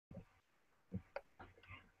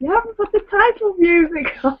You haven't put the title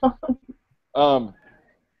music on. Um,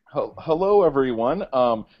 Hello, everyone.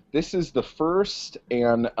 This is the first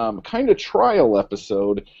and kind of trial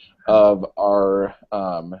episode of our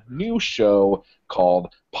new show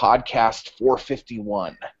called Podcast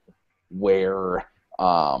 451, where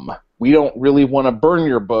we don't really want to burn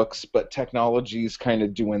your books, but technology's kind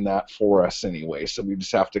of doing that for us anyway, so we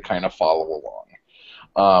just have to kind of follow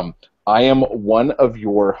along. I am one of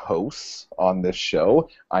your hosts on this show.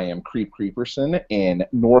 I am Creepersin in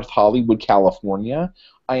North Hollywood, California.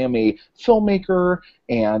 I am a filmmaker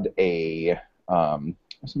and a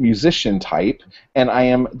musician type, and I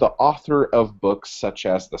am the author of books such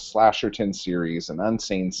as the Slasherton series and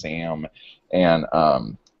Unsane Sam and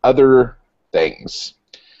other things.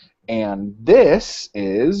 And this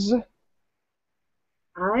is...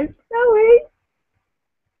 I'm Zoe.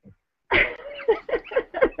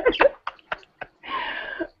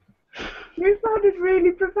 You sounded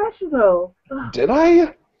really professional. Did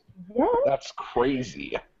I? Yes. That's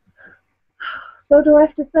crazy. So do I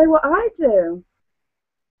have to say what I do?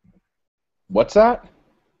 What's that?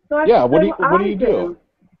 So I have Yeah, to what say do you do?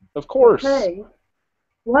 Of course. Okay.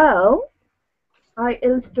 Well, I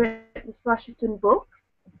illustrate the Slasherton book,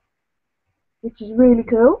 which is really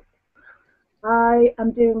cool. I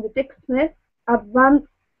am doing the Dick Smith Advanced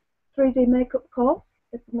 3D Makeup course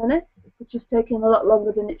at the minute, which is taking a lot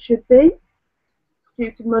longer than it should be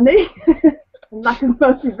due to money and lack of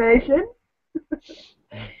motivation.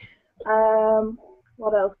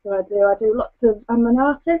 What else do? I do lots of... I'm an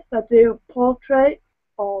artist. I do portraits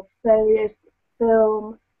of various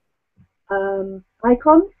film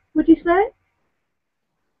icons, would you say?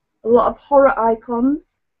 A lot of horror icons,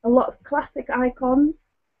 a lot of classic icons.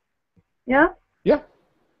 Yeah? Yeah.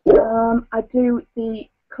 I do the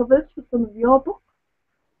covers for some of your books,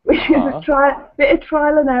 which is a bit of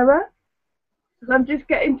trial and error, because I'm just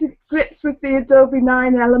getting to grips with the Adobe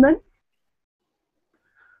 9 Elements,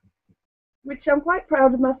 which I'm quite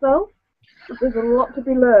proud of myself, but there's a lot to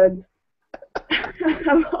be learned.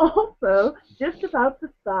 I'm also just about to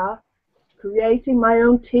start creating my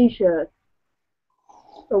own t-shirts.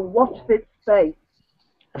 So watch this space.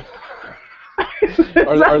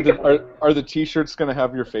 Are the t-shirts going to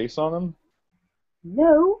have your face on them?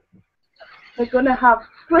 No. They're going to have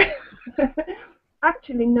print.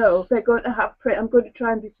 Actually, no. They're going to have print. I'm going to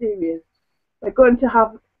try and be serious. They're going to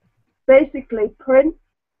have basically prints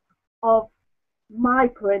of my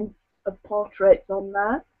prints of portraits on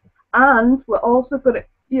there. And we're also going to...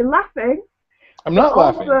 You're laughing. I'm not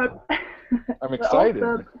laughing. I'm excited.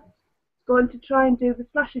 We're also going to try and do the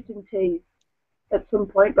Slasherton teas at some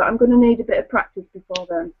point, but I'm going to need a bit of practice before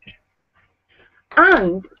then.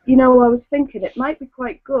 And, you know, I was thinking it might be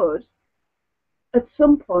quite good at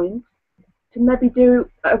some point to maybe do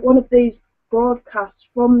one of these broadcasts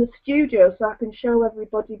from the studio so I can show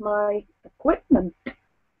everybody my equipment.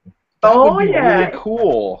 That would be really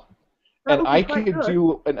cool. That and I could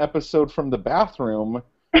do an episode from the bathroom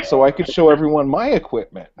so I could show everyone my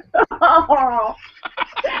equipment. Oh.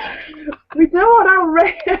 We don't want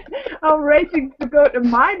our ratings to go to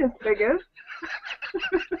minus figures.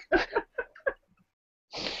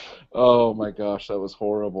 Oh my gosh, that was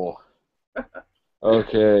horrible.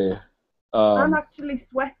 Okay. I'm actually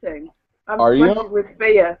sweating. I'm are sweating you? with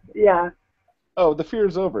fear. Yeah. Oh, the fear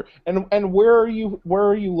is over. And where are you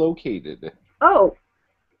located? Oh,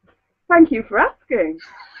 thank you for asking.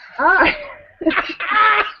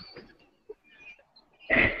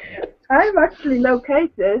 I'm actually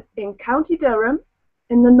located in County Durham,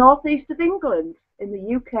 in the northeast of England, in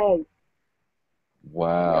the UK.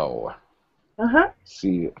 Wow.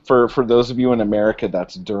 See, for those of you in America,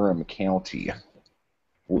 that's Durham County.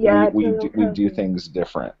 Yeah, we do things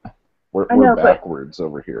different. We're backwards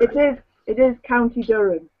over here. It is County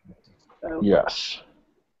Durham. So. Yes.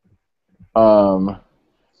 And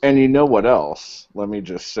you know what else? Let me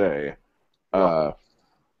just say. You're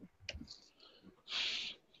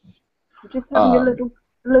just having a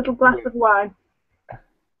little glass of wine.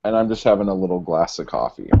 And I'm just having a little glass of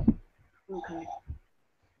coffee. Okay.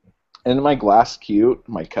 And my glass cute,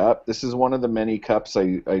 my cup. This is one of the many cups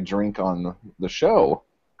I drink on the show.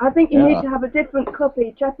 I think you need to have a different cup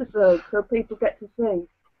each episode so people get to see.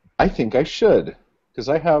 I think I should, because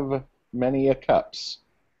I have many a cups.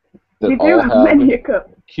 You do have many a cup.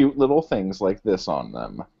 Cute little things like this on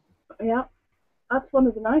them. Yeah, that's one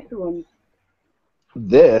of the nicer ones.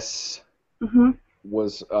 This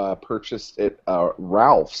was purchased at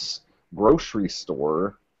Ralph's grocery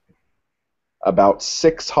store about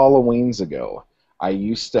 6 Halloweens ago. I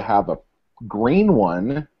used to have a green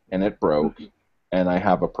one, and it broke, and I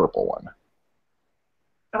have a purple one.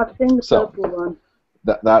 I've seen the purple one.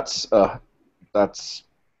 that's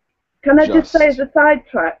Can I just say as just a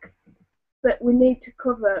sidetrack that we need to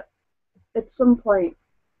cover at some point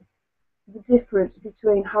the difference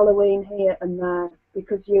between Halloween here and there,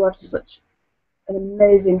 because you have such an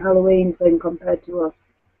amazing Halloween thing compared to us.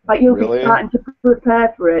 Like you'll be really. starting to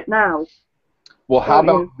prepare for it now, Well, how won't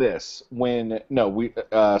about you? this? When no, we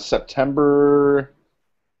September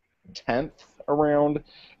 10th around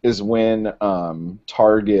is when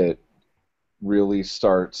Target really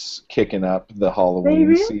starts kicking up the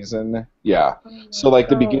Halloween Serious? season. Yeah. Oh my So like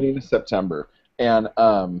the god. beginning of September. And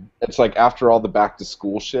it's like after all the back to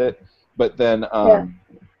school shit, but then Yeah.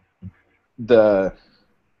 the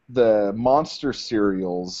the monster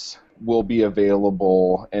cereals will be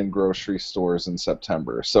available in grocery stores in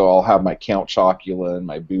September. So I'll have my Count Chocula and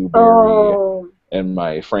my Boo Berry Oh. and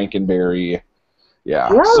my Frankenberry. Yeah.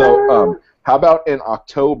 So Yellow. how about in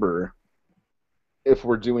October, if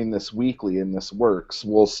we're doing this weekly and this works,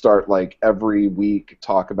 we'll start like every week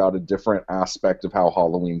talk about a different aspect of how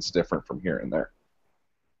Halloween's different from here and there.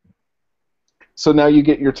 So now you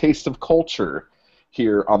get your taste of culture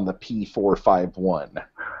here on the P451.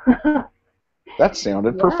 That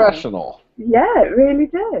sounded Yeah. professional. Yeah, it really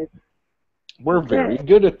did. We're It very did.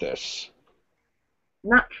 good at this.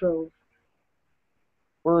 Natural.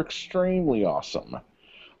 We're extremely awesome.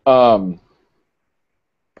 Um,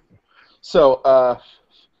 so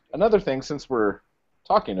another thing, since we're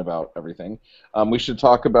talking about everything, we should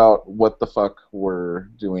talk about what the fuck we're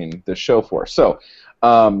doing this show for. So,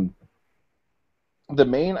 the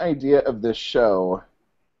main idea of this show,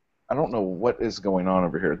 I don't know what is going on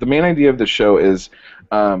over here. The main idea of the show is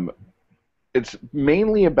um, it's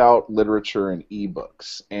mainly about literature and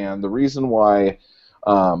ebooks, and the reason why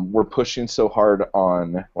we're pushing so hard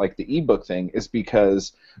on like the ebook thing is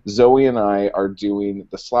because Zoe and I are doing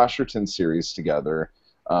the Slasherton series together.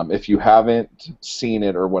 If you haven't seen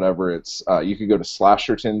it or whatever, it's you could go to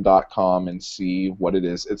slasherton.com and see what it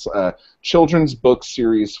is. It's a children's book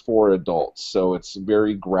series for adults, so it's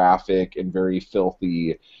very graphic and very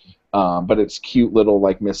filthy, but it's cute little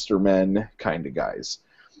like Mr. Men kind of guys.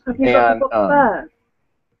 Have you got the And book there?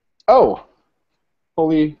 oh,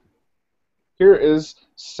 holy! Here is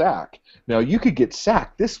Sack. Now you could get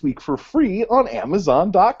Sack this week for free on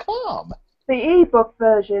Amazon.com. The ebook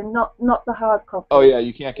version, not the hard Oh copy. yeah,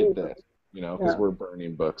 you can't get Ebook. this, because No. we're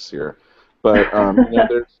burning books here. But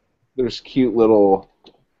there's cute little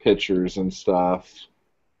pictures and stuff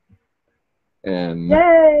and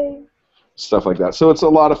Yay! stuff like that. So it's a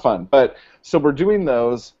lot of fun. But so we're doing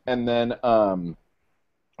those, and then I'm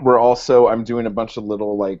doing a bunch of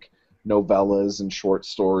little like novellas and short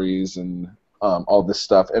stories and all this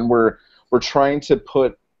stuff, and we're trying to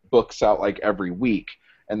put books out like every week,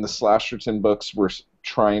 and the Slasherton books we're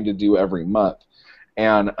trying to do every month,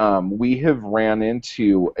 and we have ran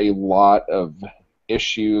into a lot of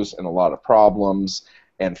issues and a lot of problems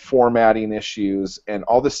and formatting issues, and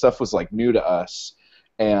all this stuff was like new to us,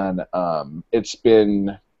 and it's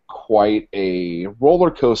been quite a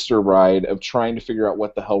roller coaster ride of trying to figure out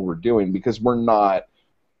what the hell we're doing, because we're not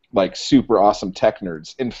like super awesome tech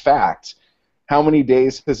nerds. In fact, how many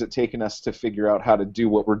days has it taken us to figure out how to do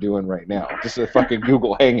what we're doing right now? Just a fucking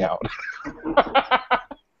Google Hangout.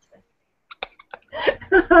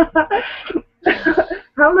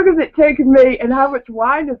 How long has it taken me, and how much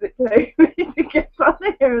wine has it taken me to get on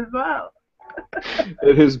here as well?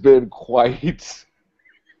 It has been quite...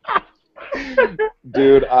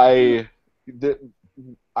 Dude, I'm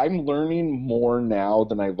learning more now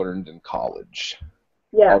than I learned in college.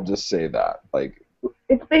 Yeah, I'll just say that. Like,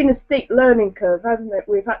 it's been a steep learning curve, hasn't it?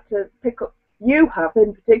 We've had to pick up, you have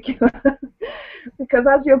in particular, because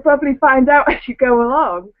as you'll probably find out as you go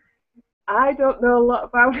along, I don't know a lot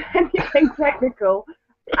about anything technical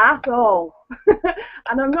at all.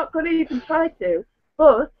 And I'm not going to even try to,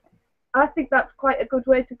 but I think that's quite a good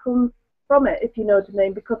way to come from it, if you know what I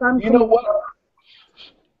mean, because I'm you know coming what?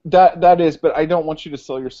 That is, but I don't want you to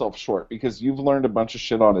sell yourself short, because you've learned a bunch of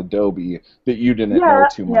shit on Adobe that you didn't know yeah,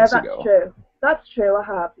 2 months that's ago. true. That's true, I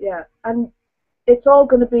have, yeah. And it's all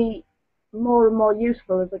going to be more and more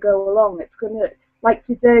useful as I go along. It's going to, like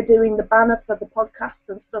today, doing the banner for the podcast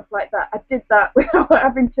and stuff like that. I did that without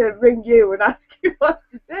having to ring you and ask you what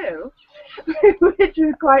to do, which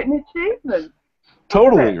is quite an achievement.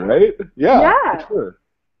 Totally, right? Yeah, for Yeah. sure.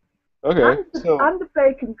 Okay, so And the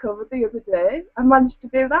bacon cover the other day. I managed to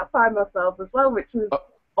do that by myself as well, which was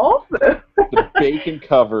awesome. the bacon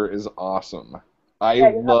cover is awesome. I Yeah,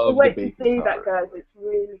 you have to love the wait to bacon see cover. that, guys. It's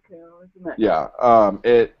really cool, isn't it? Yeah,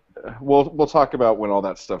 we'll talk about when all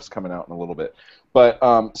that stuff's coming out in a little bit. But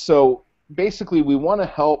so basically, we want to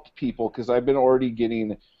help people, because I've been already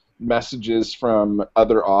getting messages from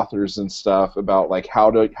other authors and stuff about like how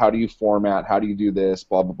do you format, how do you do this,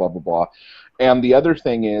 blah blah blah blah blah. And the other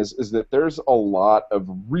thing is that there's a lot of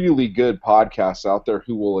really good podcasts out there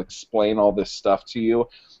who will explain all this stuff to you,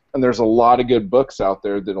 and there's a lot of good books out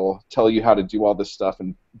there that'll tell you how to do all this stuff,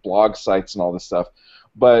 and blog sites and all this stuff.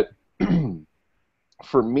 But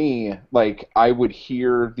for me, like, I would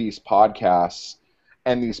hear these podcasts,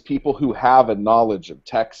 and these people who have a knowledge of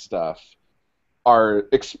tech stuff are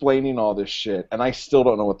explaining all this shit, and I still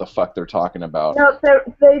don't know what the fuck they're talking about. No,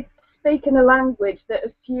 they speak in a language that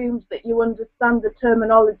assumes that you understand the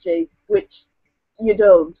terminology, which you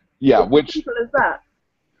don't. Yeah, it's which as simple as that.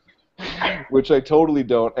 Which I totally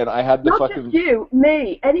don't, and I had to Not fucking... just you,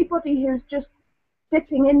 me, anybody who's just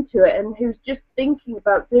dipping into it and who's just thinking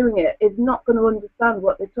about doing it is not going to understand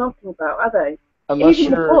what they're talking about, are they?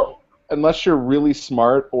 Unless you're really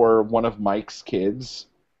smart or one of Mike's kids,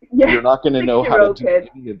 yeah, you're not going to know how to do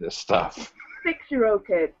any of this stuff. 6-year-old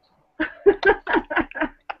kid.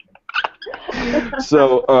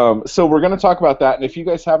 So we're going to talk about that, and if you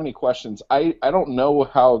guys have any questions, I don't know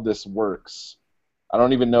how this works. I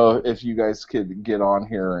don't even know if you guys could get on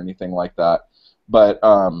here or anything like that, but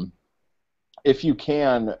if you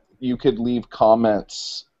can, you could leave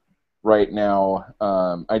comments right now.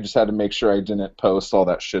 I just had to make sure I didn't post all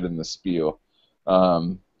that shit in the spew,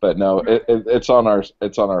 but no, it's on our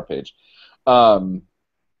page. Have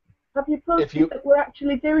you posted that we're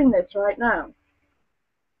actually doing this right now?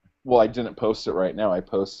 Well, I didn't post it right now. I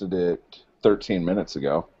posted it 13 minutes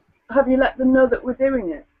ago. Have you let them know that we're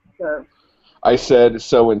doing it? So. I said,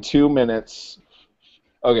 so in 2 minutes...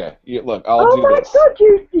 Okay, look, I'll do this. Oh my god,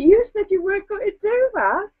 you said you weren't going to do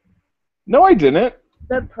that. No, I didn't.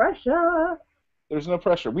 The pressure. There's no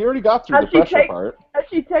pressure. We already got through the pressure part. As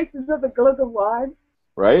she takes another glug of wine.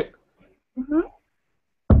 Right? Mm-hmm.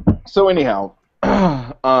 So anyhow,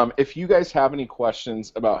 if you guys have any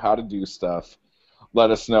questions about how to do stuff,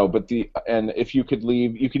 let us know. And if you could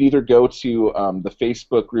leave, you could either go to the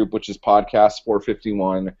Facebook group, which is Podcast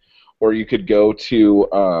 451, or you could go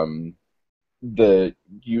to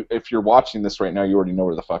if you're watching this right now, you already know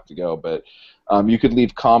where the fuck to go. But you could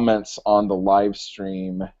leave comments on the live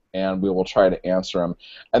stream, and we will try to answer them.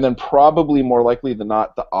 And then probably more likely than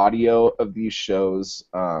not, the audio of these shows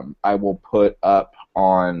I will put up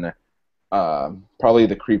on probably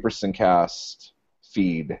the Creepersin Cast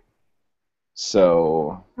feed.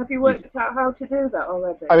 So have you worked out how to do that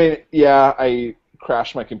already? I mean, yeah, I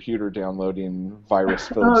crashed my computer downloading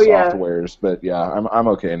virus-filled softwares, but yeah, I'm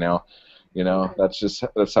okay now. You know, that's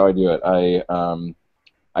how I do it.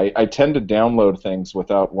 I tend to download things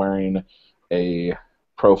without wearing a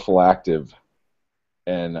prophylactic,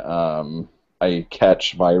 and I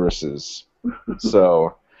catch viruses.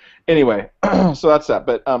 So anyway, so that's that.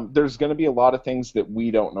 But there's going to be a lot of things that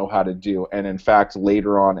we don't know how to do, and in fact,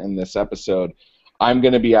 later on in this episode, I'm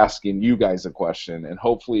going to be asking you guys a question, and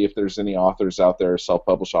hopefully if there's any authors out there,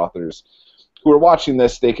 self-published authors, who are watching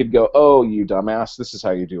this, they could go, oh, you dumbass, this is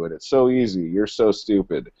how you do it. It's so easy. You're so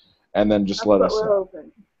stupid. And then just let us know.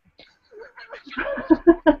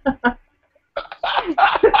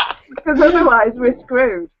 Because otherwise we're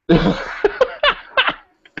screwed.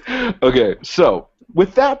 Okay, so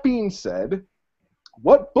with that being said,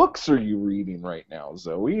 what books are you reading right now,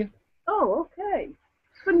 Zoe? Oh, okay.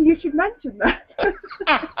 Funny you should mention that.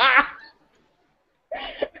 I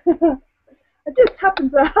just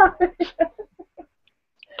happened to have it.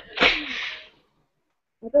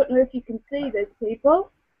 I don't know if you can see this,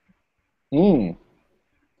 people. It's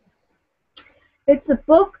a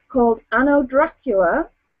book called Anno Dracula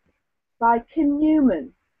by Kim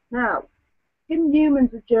Newman. Now, Kim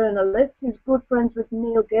Newman's a journalist who's good friends with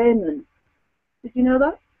Neil Gaiman. Did you know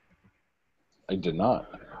that? I did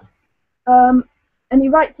not. And he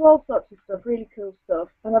writes all sorts of stuff, really cool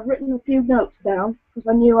stuff. And I've written a few notes down because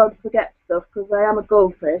I knew I would forget stuff because I am a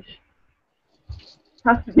goldfish.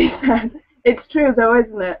 Has to be said. It's true though,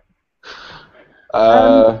 isn't it?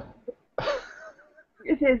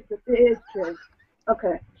 It is true.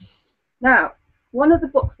 Okay. Now, one of the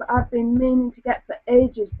books that I've been meaning to get for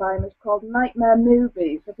ages by him is called Nightmare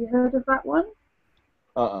Movies. Have you heard of that one?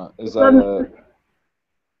 Is that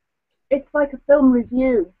It's like a film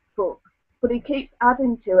review book, but he keeps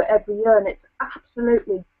adding to it every year, and it's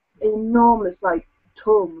absolutely enormous, like,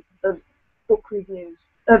 tome of book reviews,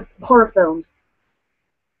 of horror films.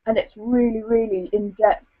 And it's really, really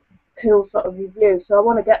in-depth, cool sort of review, so I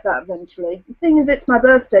want to get that eventually. The thing is, it's my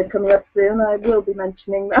birthday coming up soon, I will be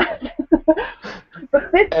mentioning that.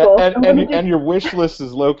 But this book... And your wish list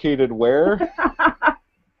is located where?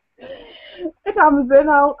 At Amazon.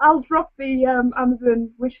 I'll drop the Amazon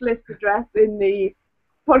wish list address in the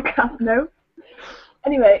podcast notes.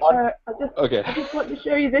 Anyway, Okay. I just want to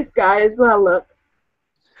show you this guy as well. Look,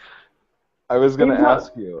 I was going to he's not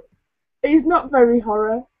ask you. he's not very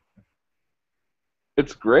horror.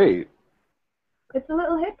 It's great. It's a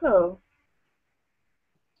little hippo.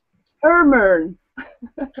 Herman.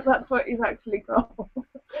 That's what he's actually called.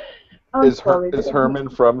 I'm sorry. Is Herman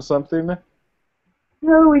from something?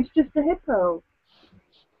 No, he's just a hippo.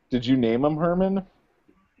 Did you name him Herman?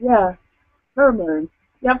 Yeah, Herman.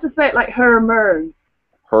 You have to say it like Herman.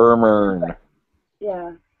 Herman.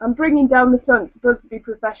 Yeah. I'm bringing down the sun. It's supposed to be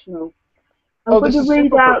professional. I'm Oh, going this to is read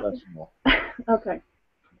super out. professional. Okay.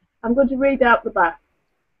 I'm going to read out the back.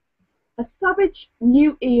 A savage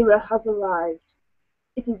new era has arrived.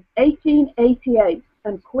 It is 1888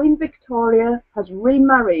 and Queen Victoria has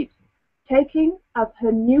remarried, taking as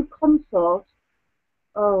her new consort,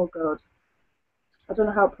 oh God, I don't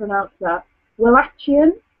know how to pronounce that,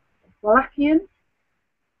 Wallachian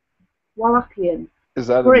Is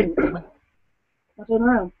that Prince, a name? I don't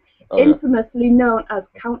know, Okay. infamously known as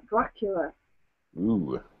Count Dracula.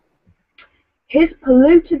 Ooh. His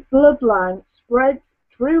polluted bloodline spreads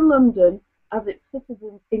through London as its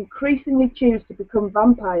citizens increasingly choose to become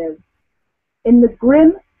vampires. In the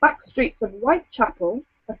grim back streets of Whitechapel,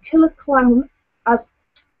 a killer clown as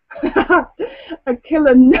a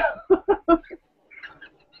killer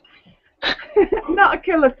not a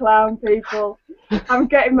killer clown, people. I'm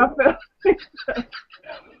getting my feelings.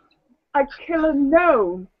 A killer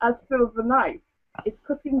known as Silver Knight is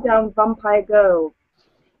cutting down vampire girls.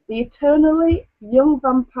 The eternally young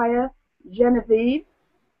vampire Genevieve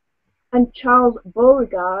and Charles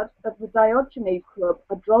Beauregard of the Diogenes Club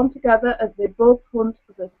are drawn together as they both hunt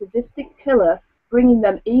the sadistic killer, bringing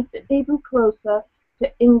them even closer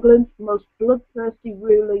to England's most bloodthirsty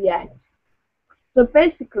ruler yet. So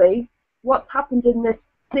basically, what's happened in this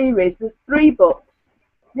series, there's 3 books.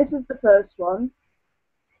 This is the first one.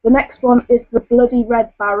 The next one is The Bloody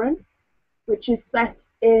Red Baron, which is set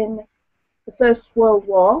in the First World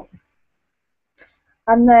War.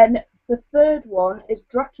 And then the third one is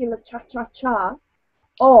Dracula Cha-Cha-Cha,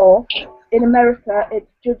 or in America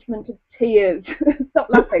it's Judgment of Tears. Stop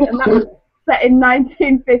laughing. And that's set in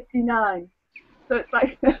 1959. So it's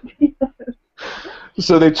like 30 years.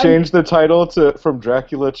 So they changed the title from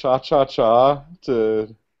Dracula Cha-Cha-Cha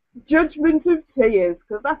to Judgment of Tears,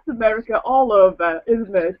 because that's America all over,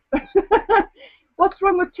 isn't it? What's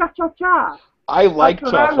wrong with Cha-Cha-Cha? I like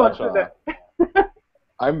That's what I wanted Cha-Cha-Cha. it.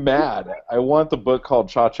 I'm mad. I want the book called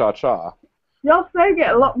Cha-Cha-Cha. You're saying it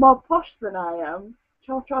a lot more posh than I am.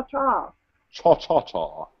 Cha-cha-cha.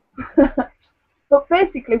 Cha-cha-cha. But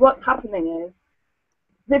basically what's happening is,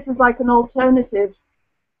 this is like an alternative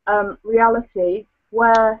reality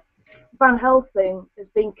where Van Helsing is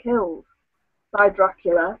being killed by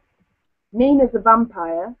Dracula. Nina's a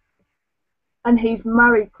vampire, and he's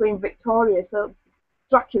married Queen Victoria, so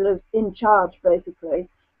Dracula's in charge, basically.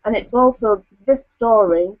 And it's also this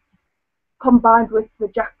story combined with the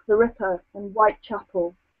Jack the Ripper and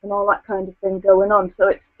Whitechapel and all that kind of thing going on.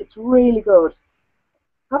 So it's really good.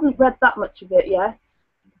 I haven't read that much of it yet.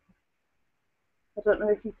 I don't know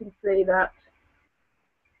if you can see that.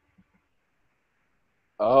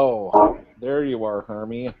 Oh, there you are,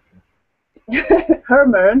 Hermie.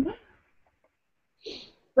 Herman.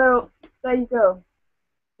 So there you go.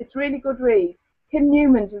 It's really good read. Kim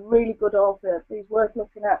Newman's a really good author. He's worth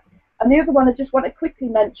looking at. And the other one I just want to quickly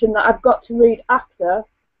mention that I've got to read after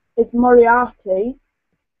is Moriarty,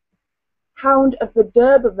 Hound of the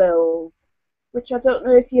D'Urbervilles, which I don't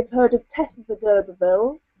know if you've heard of Tess of the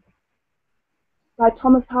D'Urbervilles, by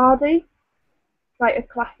Thomas Hardy. It's like a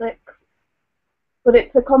classic. But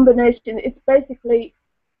it's a combination. It's basically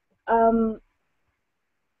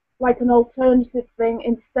like an alternative thing.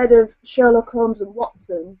 Instead of Sherlock Holmes and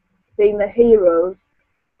Watson being the heroes,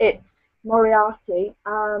 it's Moriarty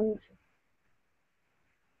and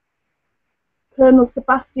Colonel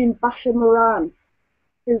Sebastian Basher Moran,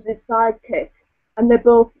 who's his sidekick, and they're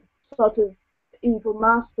both sort of evil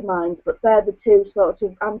masterminds, but they're the 2 sort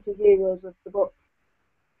of anti-heroes of the book.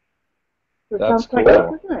 So it That's sounds quite cool.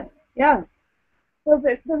 good, doesn't it? Yeah. So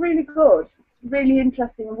they're really good, really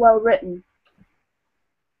interesting and well written.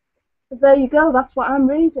 So there you go, that's what I'm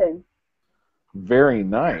reading. Very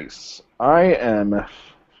nice. I am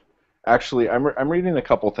actually I'm reading a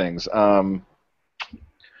couple things.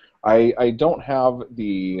 I don't have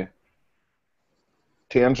the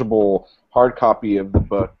tangible hard copy of the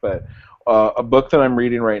book, but a book that I'm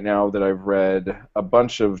reading right now that I've read a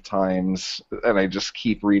bunch of times, and I just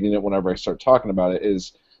keep reading it whenever I start talking about it,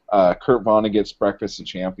 is Kurt Vonnegut's Breakfast of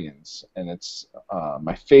Champions, and it's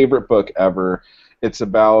my favorite book ever. It's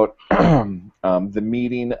about the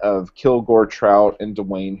meeting of Kilgore Trout and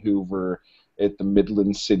Dwayne Hoover at the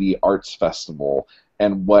Midland City Arts Festival,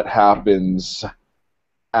 and what happens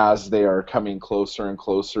as they are coming closer and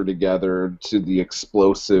closer together to the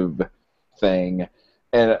explosive thing.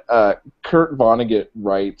 And Kurt Vonnegut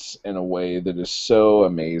writes in a way that is so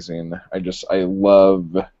amazing. I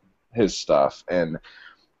love his stuff. And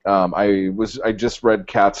I just read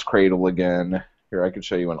Cat's Cradle again. Here, I could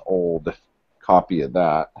show you an old copy of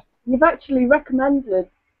that. You've actually recommended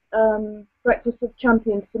Breakfast of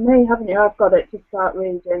Champions to me, haven't you? I've got it to start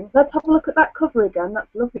reading. Let's have a look at that cover again. That's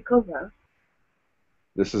a lovely cover.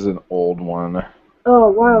 This is an old one. Oh,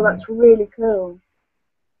 wow, that's really cool.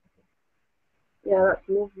 Yeah, that's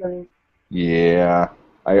lovely. Yeah,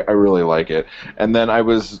 I really like it. And then I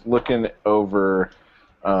was looking over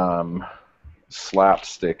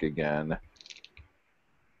Slapstick again.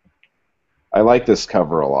 I like this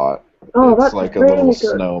cover a lot. Oh, it's that's like really a little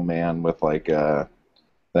good. snowman with like a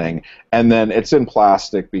thing. And then it's in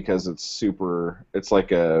plastic because it's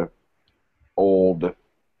like a old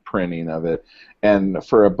printing of it. And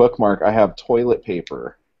for a bookmark, I have toilet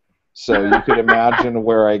paper. So you could imagine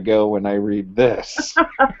where I go when I read this.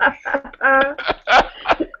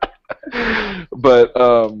 But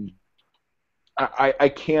I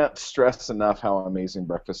can't stress enough how amazing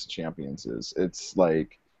Breakfast of Champions is. It's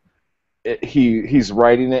like he's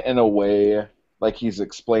writing it in a way like he's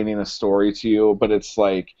explaining a story to you, but it's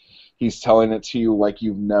like he's telling it to you like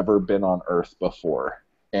you've never been on Earth before.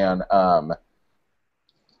 And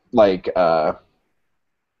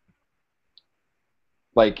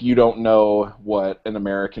like you don't know what an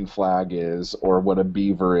American flag is, or what a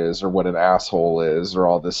beaver is, or what an asshole is, or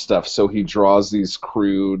all this stuff. So he draws these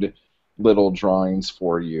crude little drawings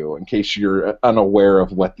for you in case you're unaware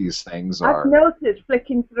of what these things are. I've noticed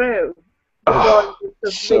flicking through. Oh,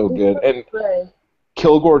 so good. And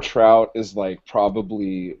Kilgore Trout is like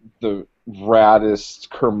probably the raddest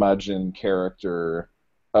curmudgeon character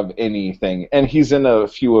of anything, and he's in a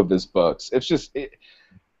few of his books. It's just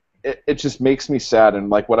it just makes me sad.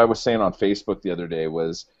 And like what I was saying on Facebook the other day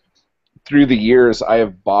was, through the years I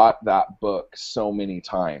have bought that book so many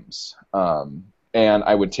times, and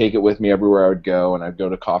I would take it with me everywhere I would go, and I'd go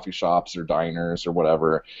to coffee shops or diners or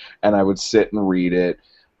whatever, and I would sit and read it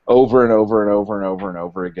over and over and over and over and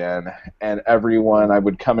over again. And everyone I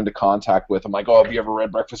would come into contact with, I'm like, oh, have you ever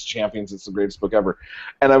read Breakfast of Champions? It's the greatest book ever.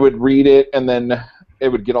 And I would read it, and then it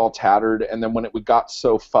would get all tattered, and then when it got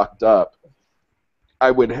so fucked up,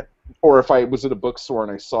 or if I was at a bookstore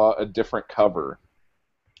and I saw a different cover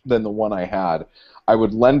than the one I had, I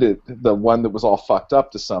would lend the one that was all fucked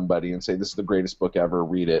up to somebody and say, this is the greatest book ever,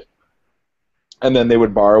 read it. And then they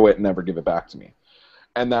would borrow it and never give it back to me.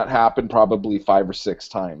 And that happened probably 5 or 6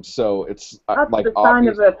 times. So it's that's like the sign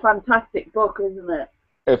of a fantastic book, isn't it?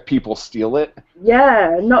 If people steal it.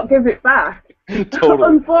 Yeah, not give it back.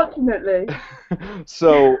 Totally. Unfortunately.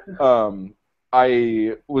 So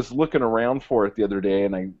I was looking around for it the other day,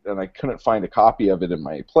 and I couldn't find a copy of it in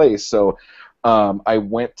my place. So I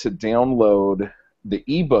went to download the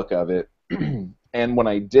ebook of it, and when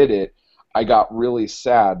I did it, I got really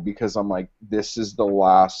sad because I'm like, this is the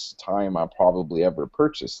last time I'll probably ever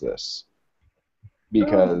purchase this.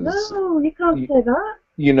 Because no, you can't say that.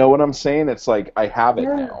 You know what I'm saying? It's like I have it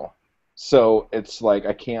now. So it's like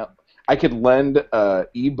I could lend a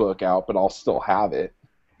ebook out, but I'll still have it.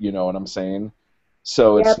 You know what I'm saying?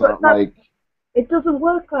 So it's not like... It doesn't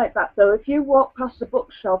work like that, though. If you walk past a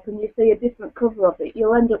bookshop and you see a different cover of it,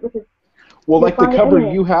 you'll end up with a... Well, like the cover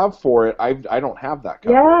you have for it, I don't have that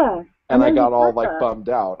cover. Yeah. And I got all like bummed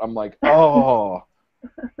out. I'm like, oh.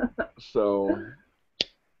 So.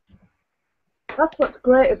 That's what's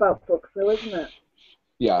great about books, though, isn't it?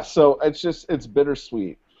 Yeah. So it's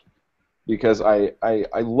bittersweet because I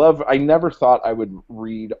never thought I would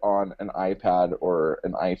read on an iPad or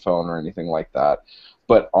an iPhone or anything like that.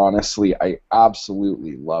 But honestly, I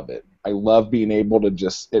absolutely love it. I love being able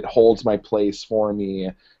to it holds my place for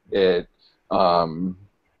me.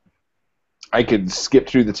 I could skip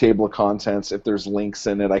through the table of contents. If there's links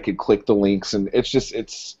in it, I could click the links, and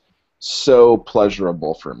it's so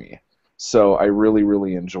pleasurable for me. So I really,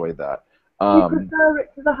 really enjoy that. You prefer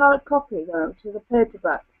it to the hard copy, though, to the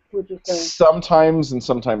paperback, would you say? Sometimes and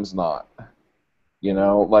sometimes not. You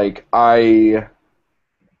know, like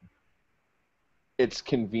it's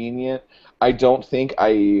convenient. I don't think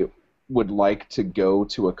I would like to go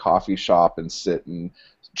to a coffee shop and sit and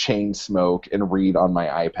chain smoke and read on my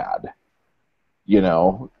iPad. you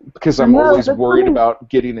know, because I I'm know, always there's worried something about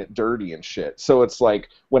getting it dirty and shit. So it's like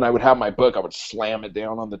when I would have my book, I would slam it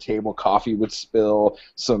down on the table, coffee would spill,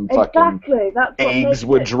 some fucking exactly. That's what eggs makes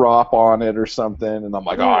would it. drop on it or something, and I'm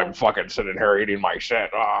like, oh, I'm Yeah, fucking sitting here eating my shit.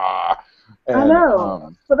 Ah. I And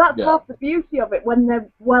know. But that's yeah. half the beauty of it when they're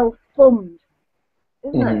well thumbed,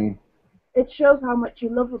 isn't it? Hmm. It shows how much you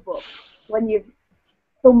love a book when you've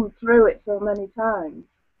thumbed through it so many times.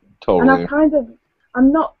 And Totally.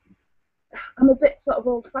 I'm not, I'm a bit sort of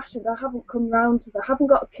old-fashioned. I haven't come round to that. I haven't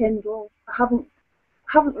got a Kindle. I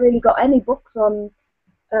haven't really got any books on.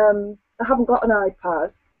 I haven't got an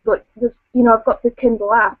iPad, but there's, I've got the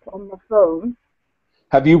Kindle app on my phone.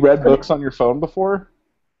 Have you read But books on your phone before?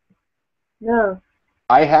 no,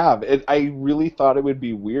 I have. I really thought it would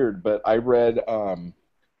be weird, but I read a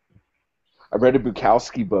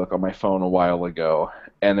Bukowski book on my phone a while ago,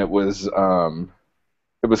 and it was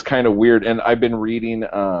kind of weird. And I've been reading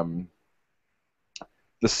The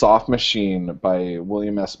Soft Machine by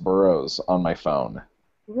William S. Burroughs on my phone.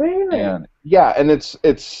 really. And yeah, and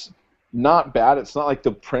it's not bad. It's not like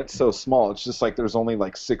the print's so small. It's just like there's only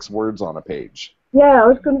like 6 words on a page. Yeah, I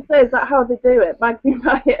was going to say, is that how they do it? Mag me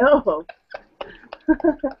buy it up.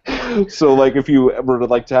 So like if you were to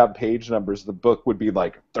like to have page numbers, the book would be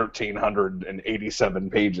like 1,387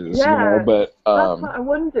 pages, you know. Yeah, But that's what I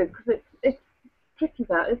wondered, because it's tricky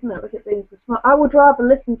that, isn't it, with it being so small. I would rather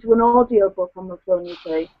listen to an audio book on my phone, you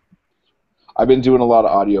see. I've been doing a lot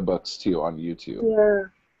of audiobooks too on YouTube. Yeah.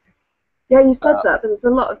 Yeah, you said Uh, that. There was a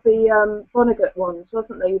lot of the Vonnegut ones,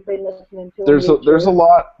 wasn't there, you've been listening to on there's YouTube?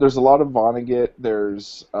 a lot of Vonnegut.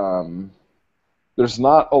 There's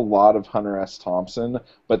not a lot of Hunter S. Thompson,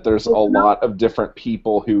 but there's a There's not. lot of different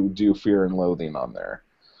people who do Fear and Loathing on there.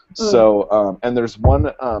 Mm. So and there's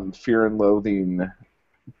one Fear and Loathing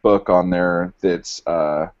book on there that's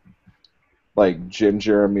like Jim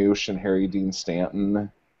Jarmusch and Harry Dean Stanton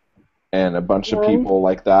and a bunch of Right. people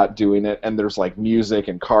like that doing it, and there's like music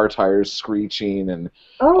and car tires screeching and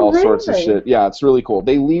Oh, all sorts of really? shit. Yeah, it's really cool.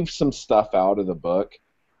 They leave some stuff out of the book,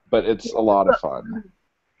 but it's a lot of But, fun.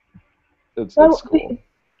 It's so, cool.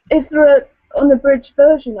 is there an unabridged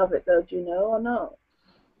version of it, though, do you know, or not?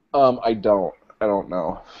 I don't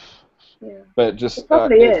know, Yeah. but just It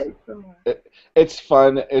probably is, somewhere. it's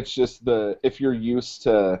fun. It's just if you're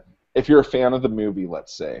a fan of the movie,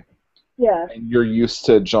 let's say, Yeah. and you're used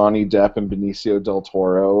to Johnny Depp and Benicio del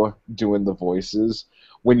Toro doing the voices,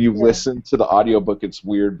 when you Yeah. listen to the audiobook, it's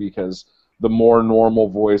weird because the more normal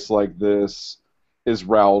voice like this is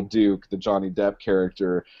Raoul Duke, the Johnny Depp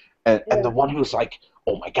character, and the Yeah. one who's like,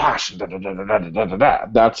 oh my gosh, da, da, da, da, da, da, da, da,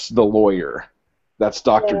 that's the lawyer. That's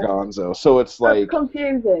Dr. Yeah. Gonzo. So it's That's like,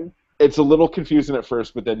 confusing. it's a little confusing at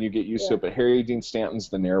first, but then you get used to Yeah. it. But Harry Dean Stanton's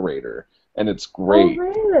the narrator, and it's Oh, great.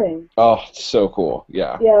 really? Oh, it's so cool.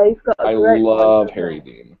 Yeah. Yeah, he's got a I great voice, love hasn't Harry he?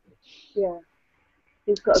 Dean. Yeah,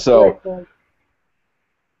 he's got a So, great voice.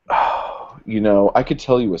 you know, I could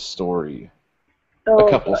tell you a Oh,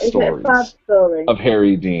 couple is it a sad stories story? of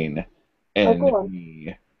Harry Dean Oh, and go on.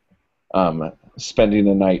 me spending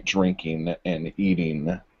a night drinking and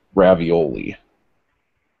eating ravioli.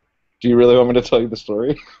 Do you really want me to tell you the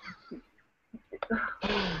story?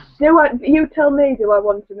 You tell me, do I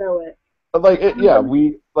want to know it? Yeah,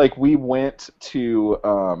 we went to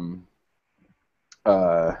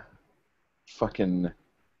uh fucking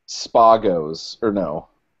Spago's or no,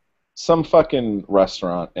 some fucking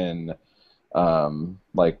restaurant in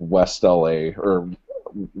like West LA or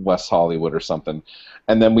West Hollywood or something.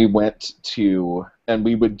 And then we would do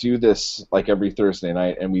this like every Thursday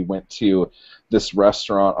night, and we went to this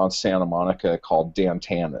restaurant on Santa Monica called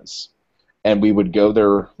Dantana's. And we would go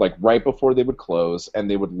there like right before they would close, and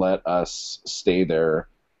they would let us stay there,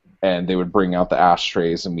 and they would bring out the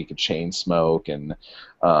ashtrays, and we could chain smoke and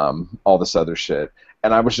all this other shit.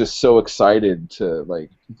 And I was just so excited to like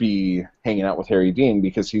be hanging out with Harry Dean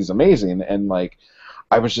because he's amazing, and like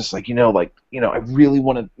I was just like, I really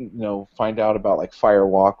want to, find out about like Fire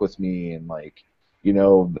Walk with Me, and like,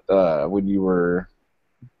 when you were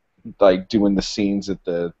like doing the scenes at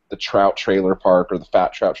the trout trailer park or the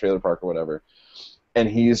fat trout trailer park or whatever. And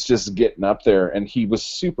he's just getting up there, and he was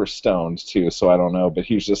super stoned too, so I don't know, but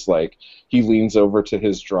he's just like, he leans over to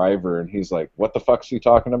his driver and he's like, what the fuck's he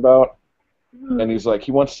talking about? And he's like,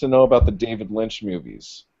 he wants to know about the David Lynch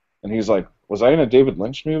movies. And he's like, was I in a David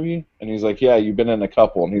Lynch movie? And he's like, yeah, you've been in a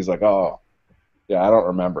couple. And he's like, oh, yeah, I don't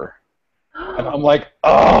remember. And I'm like,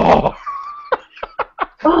 oh.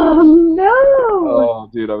 Oh no! Oh,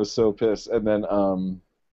 dude, I was so pissed. And then,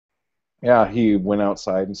 yeah, he went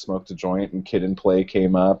outside and smoked a joint, and Kid and Play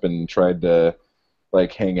came up and tried to,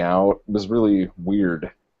 like, hang out. It was really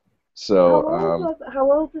weird. So,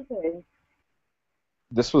 How old is he?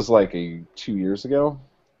 This was like 2 years ago.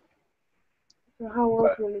 So how old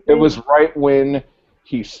But will he it be? was right when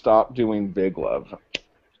he stopped doing Big Love.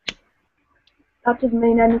 That doesn't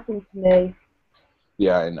mean anything to me.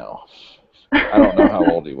 Yeah, I know. I don't know how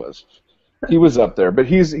old he was. He was up there, but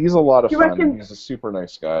he's a lot of Do you fun, and reckon? he's a super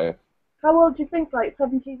nice guy. How old do you think? Like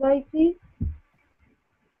 70s, 80s?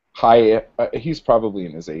 He's probably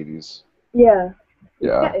in his 80s. Yeah. He's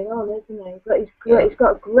Yeah, getting on, isn't he? But he's great. yeah. He's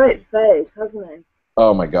got a great face, hasn't he?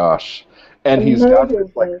 Oh my gosh. And Amazing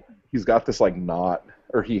face. he's got this like knot,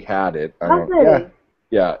 or he had it. I Has don't.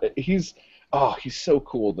 Yeah, he? yeah. He's so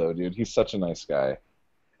cool though, dude. He's such a nice guy,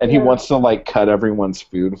 and he Yeah. wants to like cut everyone's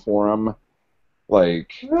food for him.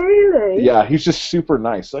 Like, Really? yeah, he's just super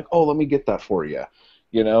nice. Like, oh, let me get that for you.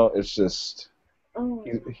 It's just Oh.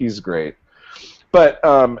 he's great. But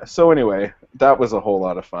so anyway, that was a whole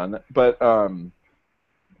lot of fun. But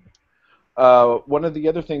one of the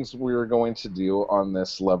other things we were going to do on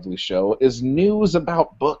this lovely show is news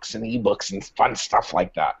about books and ebooks and fun stuff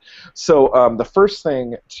like that. So the first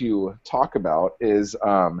thing to talk about is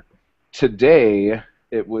today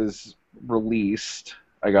it was released.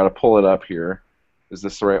 I got to pull it up here. Is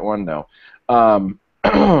this the right one? No.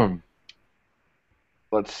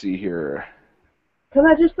 Let's see here. Can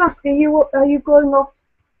I just ask, are you going off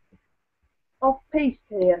piste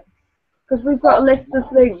here? Because we've got a list of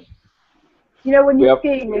things. You know when you're Yep.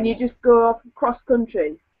 skiing and you just go off cross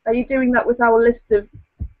country? Are you doing that with our list of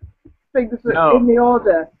things that No. in the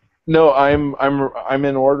order? No, I'm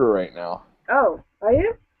in order right now. Oh, are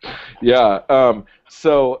you? Yeah.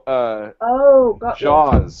 So Oh, got you.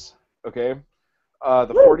 Jaws. Okay.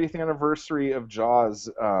 The Woo. 40th anniversary of Jaws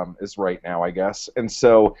is right now, I guess. And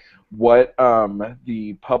so, what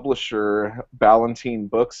the publisher Ballantine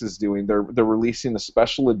Books is doing, they're releasing a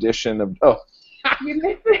special edition of. Oh, You're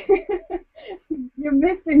missing. You're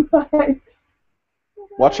missing my.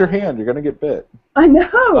 watch your hand! You're gonna get bit. I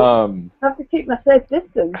know. I have to keep my safe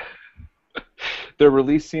distance. They're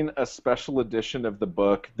releasing a special edition of the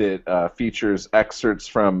book that features excerpts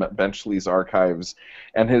from Benchley's archives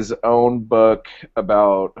and his own book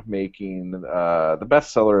about making the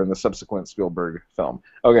bestseller and the subsequent Spielberg film.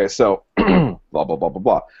 Okay, so blah, blah, blah, blah,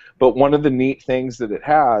 blah. But one of the neat things that it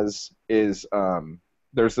has is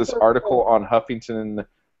there's this article on Huffington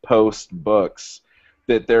Post Books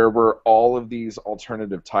that there were all of these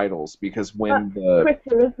alternative titles because when That's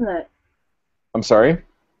Twitter, isn't it? I'm sorry?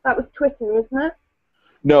 That was Twitter, isn't it?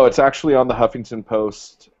 No, it's actually on the Huffington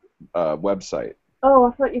Post website. Oh,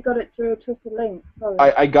 I thought you got it through a Twitter link. Sorry.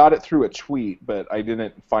 I got it through a tweet, but I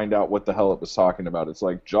didn't find out what the hell it was talking about. It's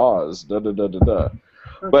like Jaws, da da da da da. Okay.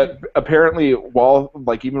 But apparently,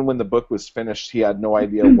 even when the book was finished, he had no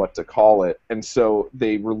idea what to call it, and so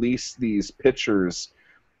they released these pictures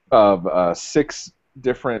of 6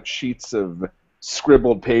 different sheets of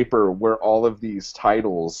scribbled paper where all of these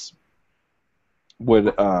titles would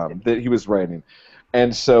that he was writing.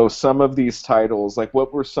 And so some of these titles, like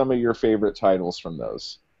what were some of your favorite titles from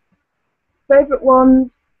those? Favorite ones,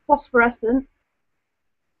 Phosphorescent.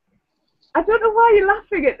 I don't know why you're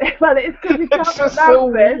laughing at this. Well, it's because you can't It's just so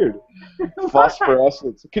weird.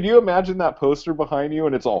 Phosphorescence. Can you imagine that poster behind you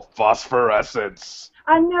and it's all phosphorescence?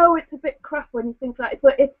 I know it's a bit crap when you think that,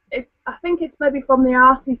 but I think it's maybe from the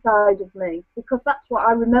arty side of me, because that's what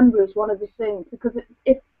I remember as one of the things. Because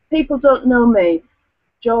if people don't know me,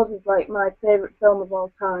 Jaws is like my favourite film of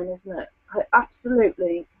all time, isn't it? I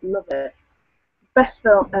absolutely love it. Best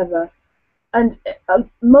film ever. And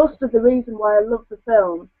most of the reason why I love the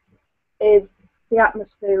film is the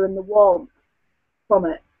atmosphere and the warmth from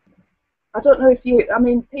it. I don't know if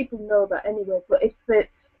people know that anyway, but it's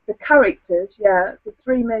the characters, the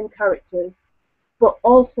 3 main characters, but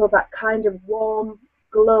also that kind of warm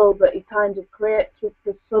glow that he kind of creates with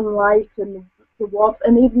the sunlight and the warmth,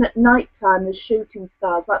 and even at night time there's shooting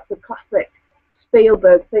stars. That's the classic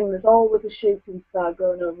Spielberg thing. There's always a shooting star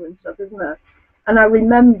going over and stuff, isn't there? And I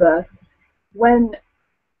remember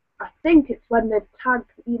I think it's when they've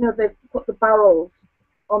tagged, they've put the barrels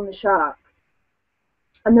on the shark,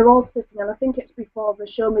 and they're all sitting, and I think it's before they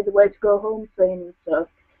show me the way to go home scene and stuff,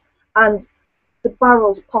 and the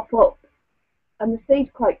barrels pop up, and the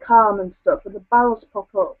sea's quite calm and stuff, and the barrels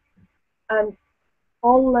pop up, and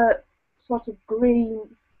all the sort of green,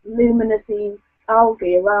 luminous-y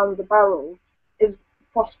algae around the barrels is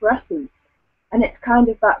phosphorescent, and it's kind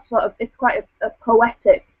of that sort of, it's quite a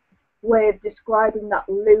poetic way of describing that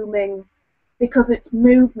looming, because it's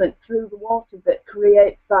movement through the water that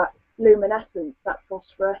creates that luminescence, that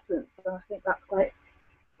phosphorescence, and I think that's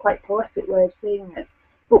quite poetic way of seeing it.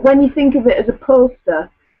 But when you think of it as a poster,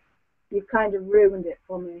 you've kind of ruined it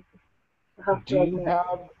for me. I have to admit.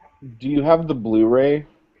 Do you have the Blu-ray?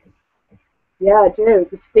 Yeah, I do.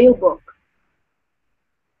 The Steelbook.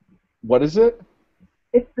 What is it?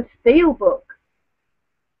 It's the Steelbook.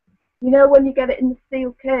 You know when you get it in the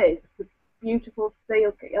steel case, the beautiful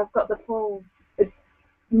steel case. I've got the full, it's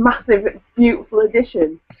massive, it's beautiful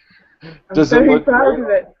edition. I'm Does it very look proud great? of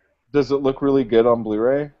it. Does it look really good on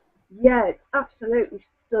Blu-ray? Yeah, it's absolutely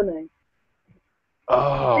stunning.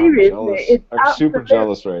 Oh, I'm Seriously, jealous. it's I'm super absolutely,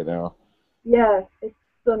 jealous right now. yeah, it's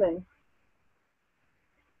stunning.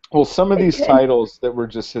 Well, some of It these came, titles that were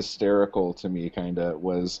just hysterical to me, kind of,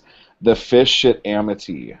 was The Fish at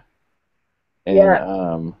Amity and yeah,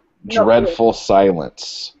 not good. Dreadful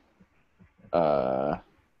Silence. Uh,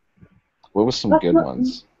 what was some That's good not,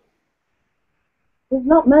 ones? there's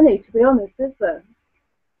not many, to be honest, is there?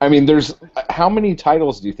 I mean, there's how many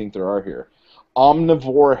titles do you think there are here?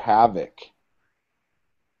 Omnivore Havoc.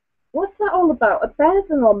 What's that all about? A bear's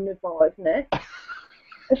an omnivore, isn't it?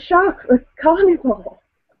 A shark's a carnivore.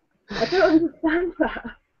 I don't understand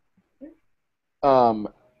that. Um,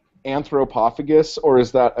 Anthropophagus, or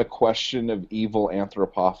is that a question of evil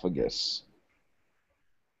anthropophagus?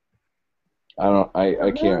 I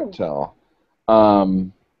I don't can't know. tell.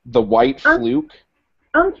 The White An- Fluke.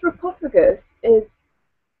 Anthropophagus is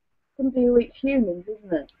somebody who eats humans,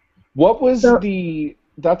 isn't it? What was So, the?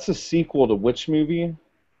 That's a sequel to which movie?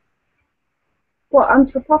 what,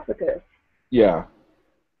 Anthropophagus? Yeah,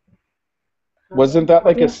 wasn't that What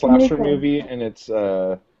like do you a have from slasher anything? movie? And it's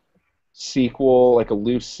a sequel, like a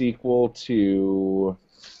loose sequel to.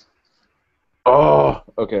 Oh,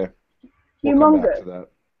 okay. We'll come back Humongous. to that.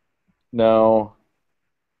 No,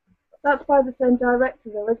 That's by the same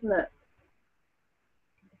director, though, isn't it?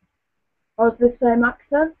 Or is the same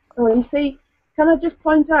actor? Oh, you see, can I just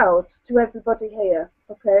point out to everybody here,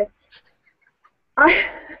 okay? I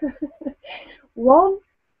one,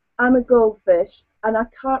 I'm a goldfish, and I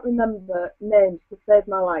can't remember names to save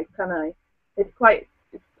my life, can I? It's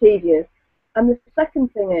tedious. And the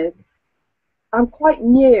second thing is, I'm quite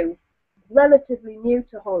new, relatively new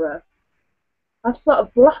to horror. I've sort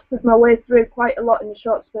of blasted my way through quite a lot in a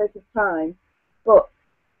short space of time, but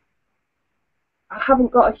I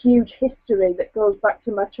haven't got a huge history that goes back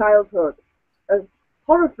to my childhood of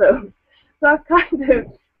horror films. So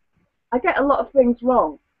I get a lot of things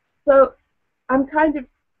wrong. So I'm kind of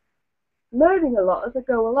learning a lot as I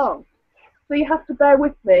go along. So you have to bear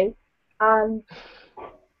with me and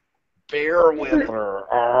bear just with her.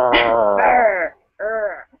 Arr.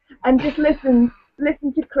 and just listen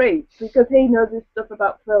to Creep because he knows his stuff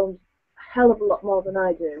about films a hell of a lot more than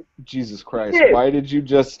I do. Jesus Christ! Dude, Why did you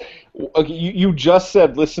just? Okay, you just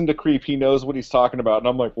said listen to Creep. He knows what he's talking about, and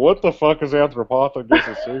I'm like, what the fuck is Anthropophagus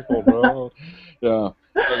a sequel, bro? Yeah.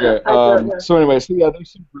 Okay. I don't know. So anyway, so yeah,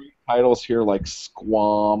 there's some great titles here like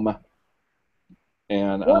Squam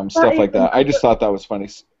and What's that stuff like even? that. I just thought that was funny.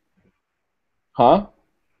 Huh?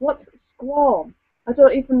 What's squam? I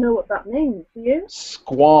don't even know what that means. Do you?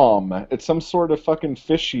 Squam. It's some sort of fucking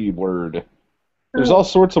fishy word. There's all Oh,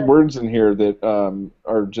 sorts of okay. words in here that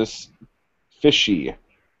are just fishy.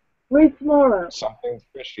 Read tomorrow. Something's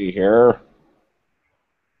fishy here.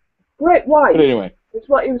 Great But White anyway, is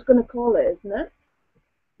what he was going to call it, isn't it?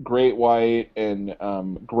 Great White and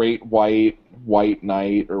Great White, White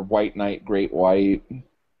Knight, or White Knight, Great White.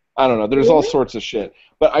 I don't know. There's all Really? sorts of shit.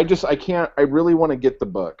 But I can't. I really want to get the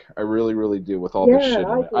book. I really, really do with all this Yeah, shit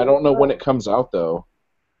in I it. I do as don't know when it well. comes out though.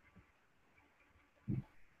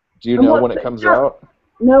 Do you And know what's when it it? comes out?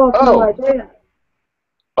 No, I've no Oh, idea.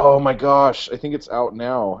 oh my gosh! I think it's out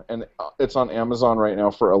now, and it's on Amazon right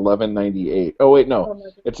now for 11.98. Oh wait, no, Oh my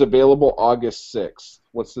it's available August 6th.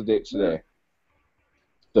 What's the date god. today?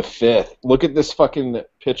 The 5th. Look at this fucking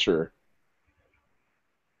picture.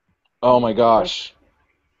 Oh my gosh.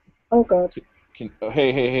 Oh god.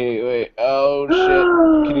 Hey, wait. Oh shit.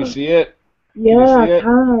 Can you see it? Can you Yeah, see I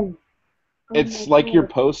it? can. Oh my It's like your god.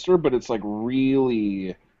 poster, but it's like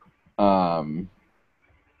really um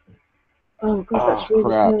Oh god, oh that's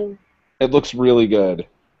really crap. cool. It looks really good.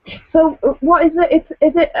 So, what is it?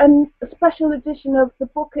 Is it a special edition of the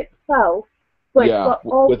book itself, but it's Yeah, got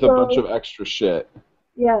with a bunch of also, extra shit.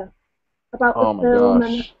 yeah, about the Oh my film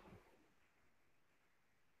and gosh.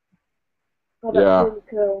 oh, that's Yeah. really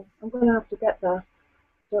cool. I'm gonna have to get that.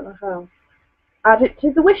 Don't know how. Add it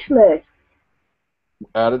to the wish list.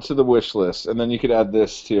 Add it to the wish list, and then you could add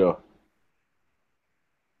this too.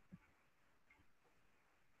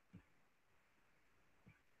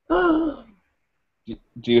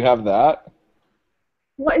 Do you have that?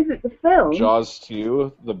 What is it? The film? Jaws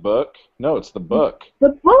 2, the book? No, it's the book. The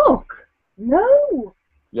book? No.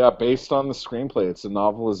 Yeah, based on the screenplay. It's a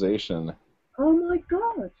novelization. Oh my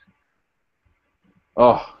god.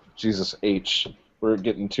 Oh, Jesus H. We're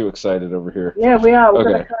getting too excited over here. Yeah, we are. We're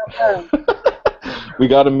Okay. going to calm down. We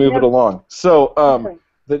got to move it Yeah. along. So, Okay.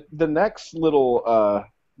 the next little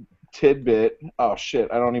tidbit. Oh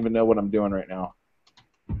shit! I don't even know what I'm doing right now.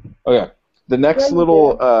 Okay. The Yeah, next you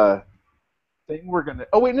little do. thing we're gonna.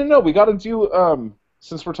 Oh wait, no. We got to do.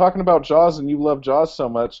 Since we're talking about Jaws and you love Jaws so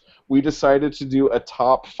much, we decided to do a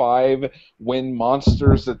top 5 when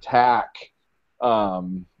monsters attack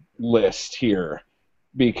list here.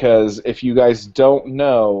 Because if you guys don't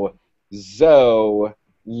know, Zoe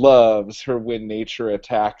loves her When Nature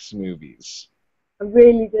Attacks movies. I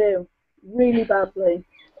really do. Really badly.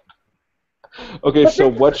 Okay, But so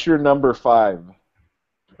this... what's your number 5?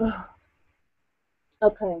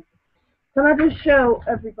 Okay. Can I just show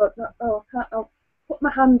everybody? Oh, I'll put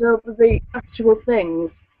my hand over the actual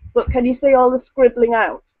things. But can you see all the scribbling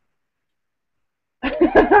out?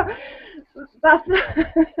 That's...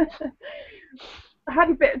 I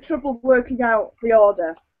had a bit of trouble working out the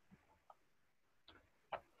order.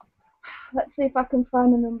 Let's see if I can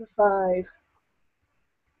find the number 5.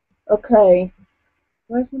 Okay.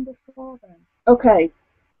 Where's number 4 then? Okay.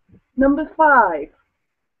 Number 5.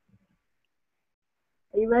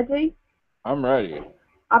 Are you ready? I'm ready.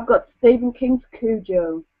 I've got Stephen King's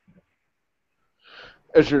Cujo.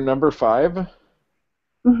 As your number 5?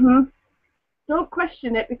 Don't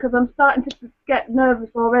question it because I'm starting to get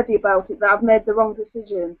nervous already about it that I've made the wrong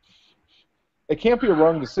decision. It can't be a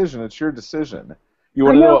wrong decision. It's your decision. You I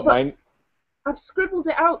want to know know, what but mine... I've scribbled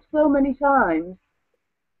it out so many times.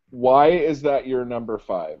 Why is that your number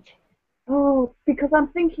 5? Oh, because I'm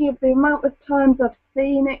thinking of the amount of times I've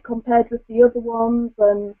seen it compared with the other ones,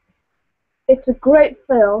 and it's a great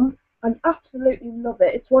film. I absolutely love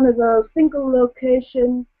it. It's one of those single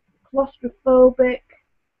location, claustrophobic,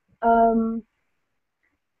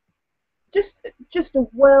 just a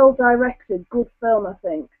well-directed, good film, I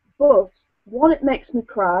think. But one, it makes me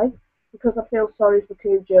cry because I feel sorry for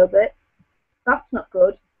Cujo a bit. That's not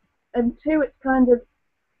good. And two, it's a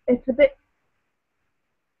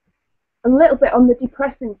little bit on the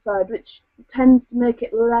depressing side, which tends to make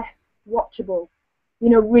it less watchable,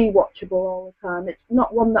 rewatchable all the time. It's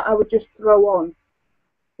not one that I would just throw on,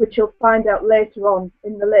 which you'll find out later on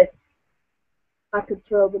in the list. I could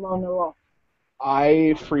throw them on a lot.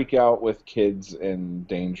 I freak out with kids in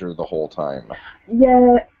danger the whole time.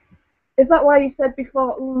 Yeah. Is that why you said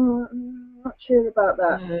before, I'm not sure about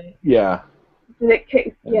that? Yeah. Did it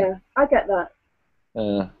kick? Yeah, I get that.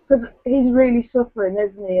 Because he's really suffering,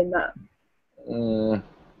 isn't he, in that?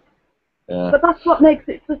 Yeah. But that's what makes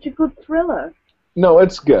it such a good thriller. No,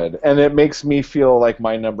 it's good. And it makes me feel like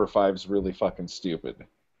my number 5's really fucking stupid.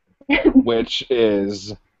 Which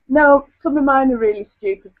is... No, some of mine are really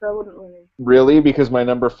stupid, so I wouldn't worry. Really? Because my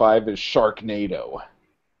number 5 is Sharknado.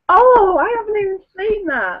 Oh, I haven't even seen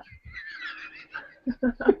that.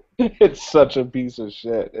 It's such a piece of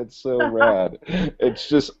shit. It's so rad. It's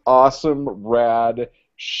just awesome, rad,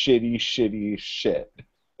 shitty shit.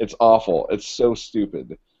 It's awful. It's so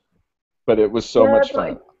stupid. But it was so much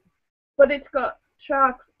fun. But it's got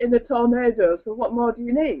sharks in a tornado, so what more do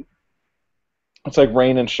you need? It's like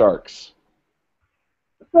Rain and Sharks.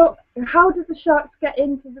 So how did the sharks get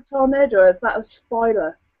into the tornado? Is that a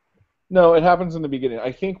spoiler? No, it happens in the beginning. I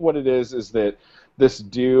think what it is that this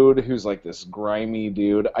dude who's like this grimy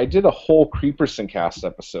dude, I did a whole Creepersin cast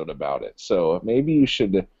episode about it, so maybe you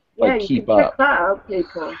should keep up. Check that out,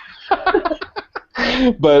 people.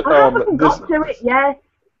 But I haven't got to it yet.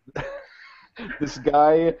 This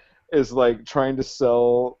guy is like trying to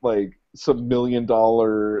sell like some $1 million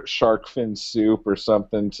shark fin soup or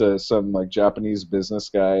something to some like Japanese business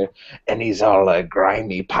guy, and he's all a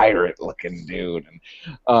grimy pirate looking dude,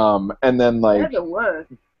 and then like They're the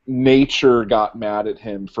worst. Nature got mad at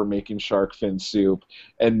him for making shark fin soup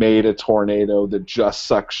and made a tornado that just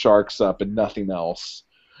sucks sharks up and nothing else.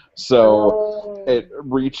 So it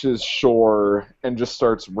reaches shore and just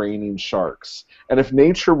starts raining sharks. And if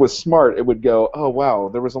nature was smart, it would go, oh wow,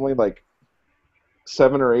 there was only like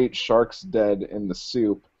 7 or 8 sharks dead in the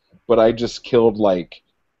soup, but I just killed like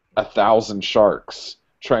 1,000 sharks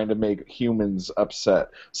trying to make humans upset.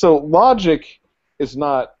 So logic is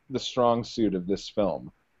not the strong suit of this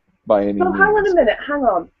film by any means. So hang on a minute, hang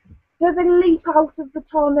on. Do they leap out of the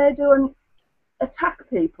tornado and attack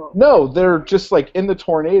people? No, they're just like in the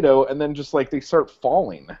tornado and then just like they start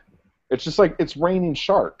falling. It's just like it's raining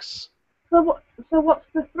sharks. So what's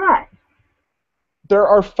the threat? There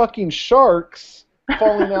are fucking sharks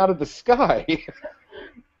falling out of the sky.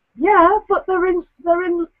 Yeah, but they're in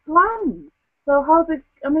land. So how did,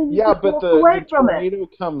 I mean, you Yeah, just but walk the away from it. tornado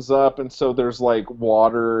comes up, and so there's like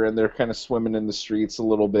water, and they're kind of swimming in the streets a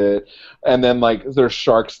little bit, and then like there's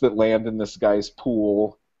sharks that land in this guy's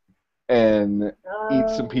pool and eat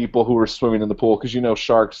some Oh, people who are swimming in the pool because you know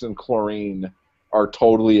sharks and chlorine are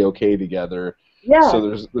totally okay together, so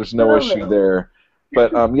yeah, there's no issue totally. there.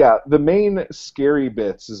 But yeah, the main scary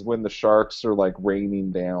bits is when the sharks are like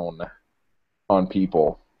raining down on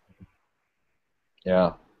people.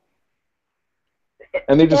 Yeah, It's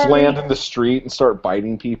and they just land scary. in the street and start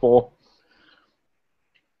biting people.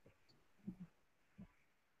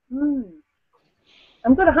 Hmm.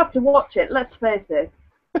 I'm going to have to watch it, let's face it.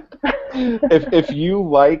 If you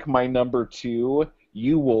like my number two,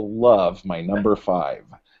 you will love my number five.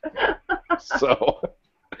 So,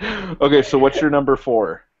 okay, so what's your number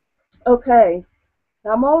four? Okay,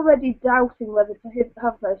 I'm already doubting whether to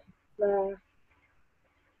have this.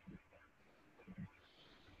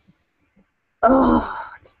 Oh,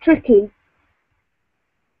 it's tricky.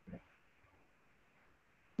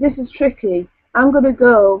 This is tricky. I'm going to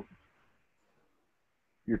go.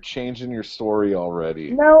 You're changing your story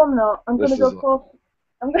already. No, I'm not. I'm going This to is go for.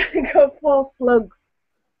 I'm going to go for slugs.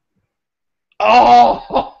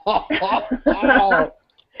 oh, Come on.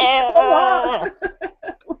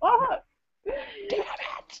 What? damn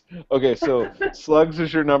it. Okay, so Slugs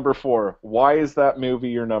is your number four. Why is that movie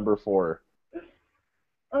your number four?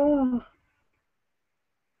 Oh,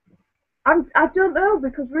 I don't know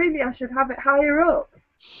because really I should have it higher up.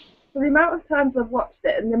 For the amount of times I've watched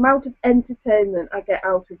it and the amount of entertainment I get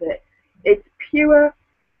out of it, it's pure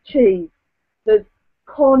cheese. There's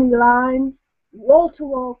corny lines,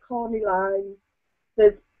 wall-to-wall corny lines.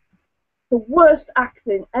 There's the worst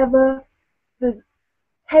acting ever. There's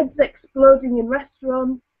heads exploding in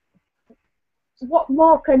restaurants. What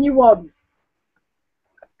more can you want?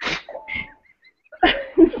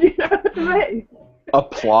 You know what I mean? A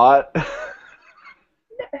plot?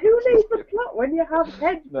 Who needs a plot when you have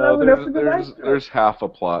heads No, blowing up in the restaurant? there's half a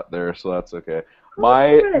plot there, so that's okay. Of course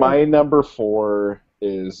there is. My number four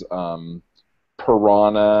is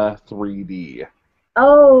Piranha 3D,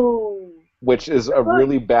 Oh, which is a but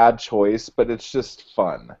really bad choice, but it's just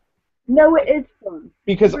fun. no, it is fun.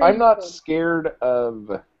 Because I'm Really not fun. scared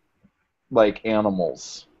of like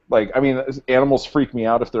animals. Like, I mean, animals freak me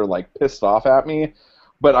out if they're like pissed off at me,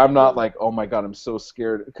 but I'm not Yeah, like, oh my god, I'm so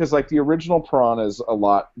scared. Because like the original Piranha is a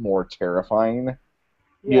lot more terrifying,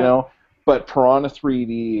 you yeah, know. But Piranha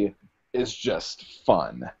 3D is just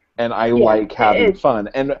fun, and I yeah. like having It is. fun.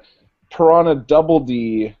 And Piranha Double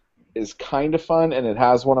D is kind of fun, and it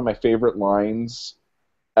has one of my favorite lines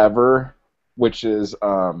ever, which is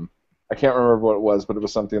I can't remember what it was, but it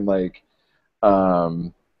was something like.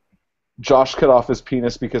 Josh cut off his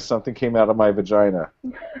penis because something came out of my vagina.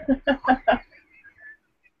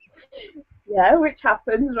 Yeah, which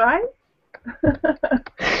happens, right?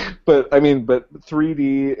 But I mean, but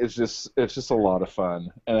 3D is it's just a lot of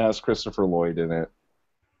fun, and it has Christopher Lloyd in it.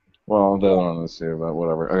 Well, the other Yeah. one, let's see about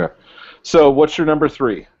whatever. Okay, so what's your number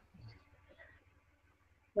three?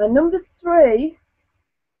 My number three,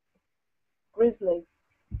 Grizzly.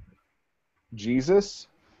 Jesus?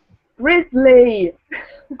 Grizzly.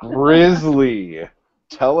 Grizzly.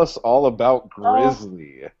 Tell us all about Oh,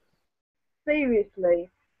 Grizzly. seriously,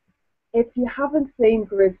 if you haven't seen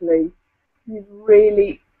Grizzly, you've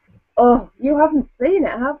really. Oh, you haven't seen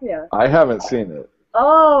it, have you? I haven't seen it.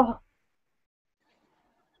 Oh,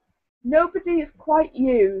 nobody has quite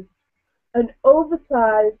used an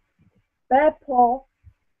oversized bear paw.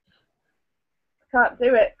 I can't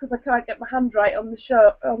do it because I can't get my hand right on the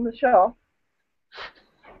shot.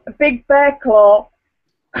 A big bear claw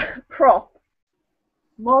prop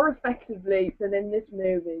more effectively than in this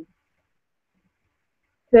movie.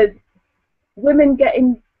 There's women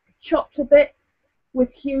getting chopped a bit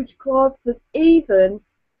with huge claws. There's even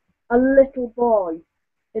a little boy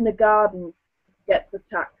in a garden gets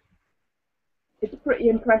attacked. It's pretty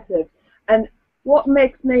impressive. And what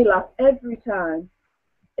makes me laugh every time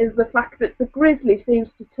is the fact that the grizzly seems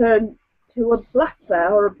to turn to a black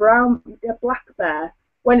bear or a black bear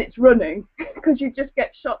when it's running because you just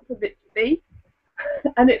get shots of its feet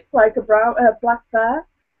and it's like a black bear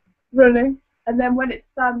running, and then when it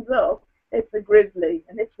stands up, it's a grizzly,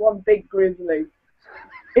 and it's one big grizzly.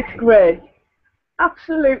 It's great,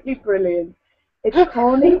 absolutely brilliant. It's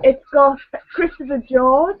corny. It's got Christopher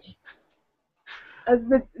George as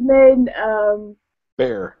the main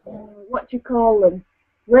Bear. what do you call them?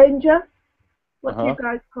 Ranger. What do you Uh-huh.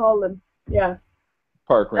 guys call them? Yeah,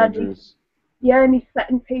 Park and Rangers. he's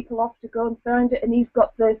setting people off to go and find it, and he's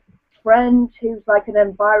got this friend who's like an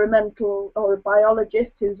environmental or a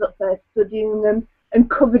biologist who's up there studying them, and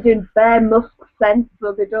covered in bear musk scent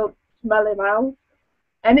so they don't smell him out.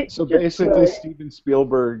 And it's So just basically, great. Steven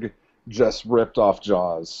Spielberg just ripped off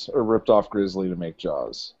Jaws, or ripped off Grizzly to make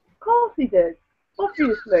Jaws. Of course he did.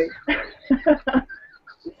 Obviously.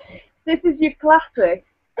 This is your classic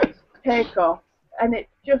takeoff, and it's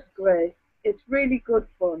just great. It's really good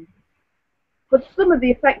fun. But some of the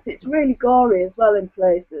effects, it's really gory as well in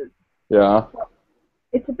places. Yeah.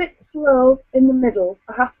 It's a bit slow in the middle.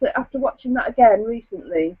 After watching that again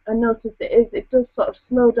recently, I noticed it does sort of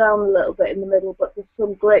slow down a little bit in the middle, but there's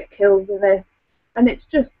some great kills in it. And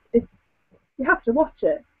you have to watch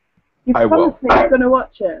it. You I will. promised me you're going to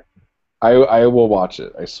watch it. I will watch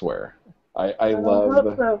it. I swear. I I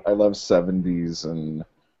hope so. I love 70s and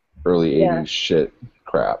early Yeah. 80s shit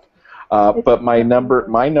crap. It's But my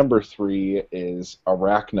definitely- number 3 is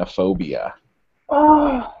arachnophobia.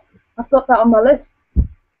 Oh, I've got that on my list.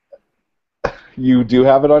 You do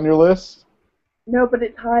have it on your list? No, but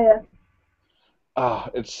it's higher. Ah,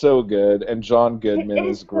 it's so good, and John Goodman It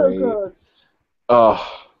is is great. so good.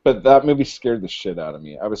 Oh, but that movie scared the shit out of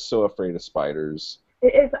me. I was so afraid of spiders.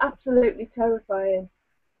 It is absolutely terrifying.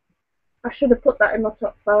 I should have put that in my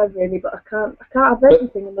top 5 really, but I can't have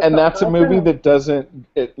everything in my And top that's a 5. movie can I? that doesn't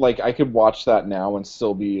like I could watch that now and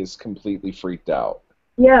still be as completely freaked out.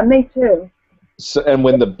 Yeah, me too. So, and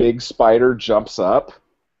when the big spider jumps up,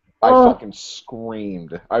 I Oh. fucking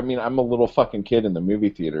screamed. I mean, I'm a little fucking kid in the movie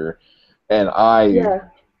theater, and I Yeah.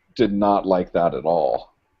 did not like that at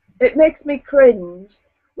all. It makes me cringe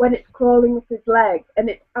when it's crawling up his leg and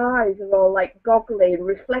its eyes are all like goggly and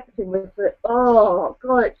reflecting with it. Oh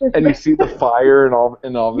god, it's just And you see the fire in all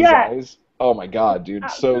of his Yeah. eyes. Oh my god, dude,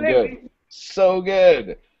 so good, Absolutely. so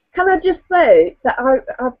good. Can I just say that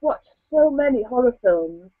I've watched so many horror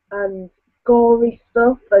films and gory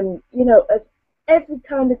stuff and, every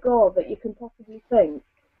kind of gore that you can possibly think.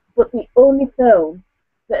 But the only film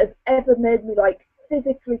that has ever made me, like,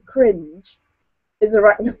 physically cringe is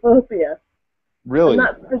Arachnophobia. Really,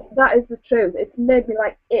 And that is the truth. It's made me,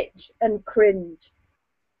 like, itch and cringe.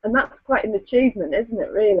 And that's quite an achievement, isn't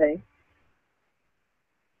it, really?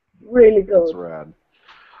 Really that's good. rad.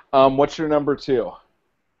 What's your number 2?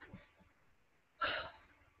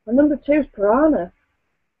 My number 2 is Piranha.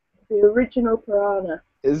 The original Piranha.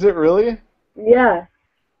 Is it really? Yeah.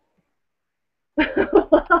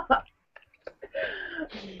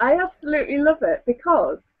 I absolutely love it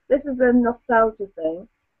because this is a nostalgia thing.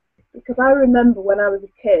 Because I remember when I was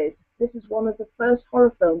a kid, this is one of the first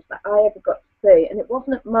horror films that I ever got to see, and it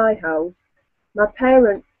wasn't at my house. My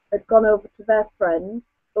parents had gone over to their friends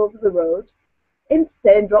over the road in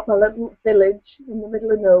Staindrop, my little village in the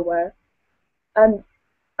middle of nowhere, and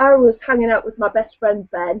I was hanging out with my best friend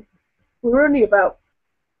Ben. We were only about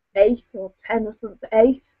 8 or 10 or something,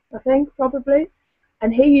 8, I think, probably.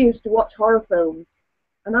 And he used to watch horror films,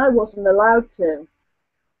 and I wasn't allowed to.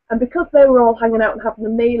 And because they were all hanging out and having a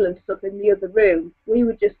meal and stuff in the other room, we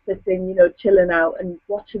were just sitting, chilling out and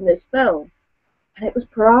watching this film. And it was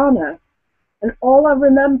Piranha. And all I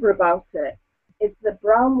remember about it is the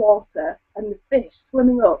brown water and the fish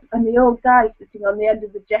swimming up and the old guy sitting on the end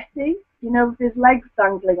of the jetty, with his legs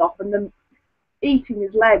dangling off and them eating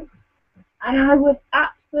his legs. And I was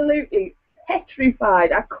absolutely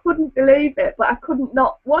petrified. I couldn't believe it, but I couldn't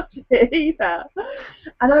not watch it either.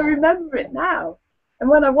 And I remember it now. And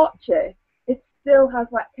when I watch it, it still has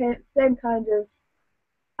that same kind of...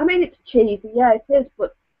 I mean, it's cheesy, yeah, it is,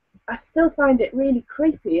 but I still find it really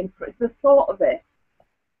creepy, and the thought of it.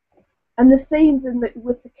 And the scenes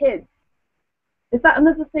with the kids. Is that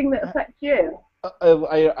another thing that affects you?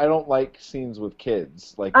 I don't like scenes with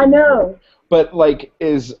kids. Like I know. But like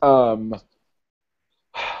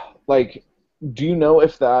like, do you know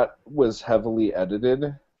if that was heavily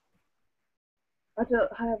edited? I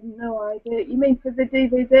have no idea. You mean for the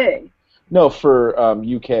DVD? No, for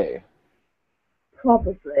UK.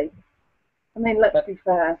 Probably. I mean, let's be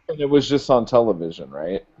fair. And it was just on television,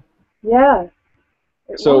 right? Yeah.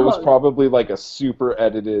 It was probably like a super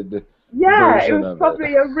edited Yeah, it version was of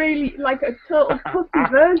probably a really, like, a total pussy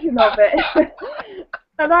version of it.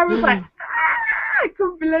 And I was like, I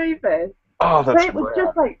couldn't believe it. Oh, But that's it was rad.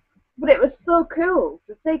 just like, but it was so cool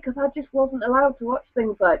to see because I just wasn't allowed to watch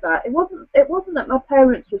things like that. It wasn't that my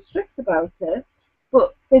parents were strict about it,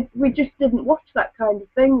 but we just didn't watch that kind of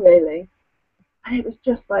thing really. And it was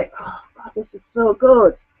just like, oh god, this is so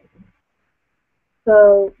good.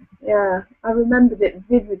 So yeah, I remembered it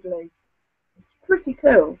vividly. Pretty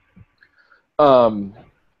cool.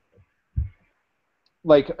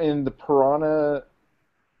 Like in the Piranha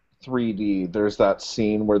 3D, there's that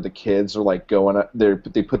scene where the kids are like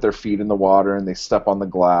they put their feet in the water and they step on the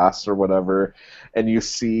glass or whatever, and you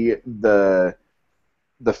see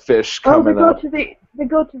the fish Oh, coming up. they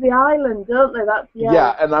go to the island, don't they? That's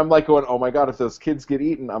Yeah, and I'm like going, oh my god, if those kids get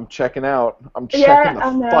eaten, I'm checking out. I'm Yeah, checking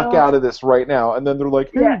I the fuck know. out of this right now. And then they're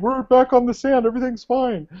like, hey, Yeah. we're back on the sand, everything's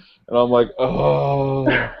fine. And I'm like, oh.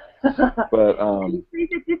 But You see,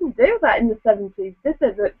 they didn't do that in the 70s, did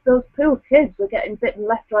they? That those poor kids were getting bitten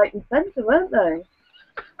left, right, and centre, weren't they?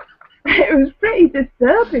 It was pretty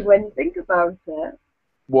disturbing when you think about it.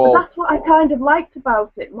 But well, that's what I kind of liked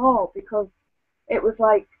about it more, because it was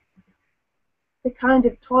like they kind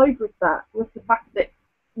of toyed with that, with the fact that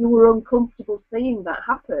you were uncomfortable seeing that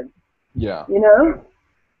happen, yeah. you know?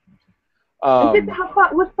 And did they Um, have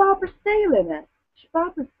that? Was Barbara Steele in it?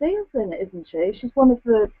 Barbara Steele's in it, isn't she? She's one of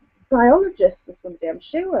the biologists or something, I'm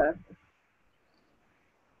sure.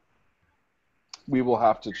 we will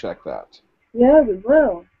have to check that. Yeah, we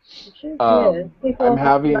will. I'm sure she is. People I'm will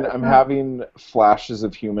have to having let us I'm know. having flashes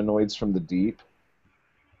of humanoids from the deep,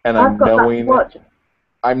 and I've got that to watch.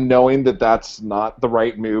 I'm knowing that that's not the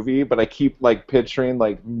right movie, but I keep like picturing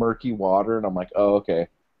like murky water, and I'm like, oh okay.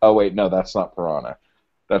 Oh wait, no, that's not piranha.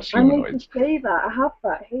 That's I need to humanoids. see that. I have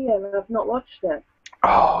that here and I've not watched it.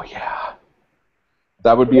 Oh yeah,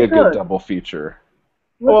 that would Is be a it good good? double feature.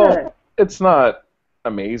 Was Well, it? it's not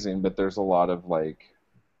amazing, but there's a lot of like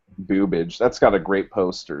boobage. That's got a great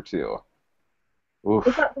poster too. Is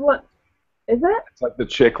Oof. that the one? Is it? It's like the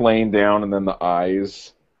chick laying down and then the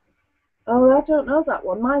eyes. Oh, I don't know that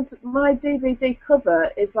one. My DVD cover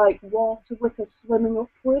is like water with her swimming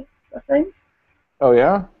upwards, I think. Oh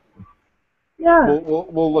yeah? Yeah,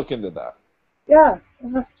 We'll look into that. yeah, I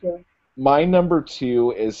have to. My number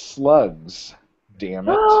two is Slugs. Damn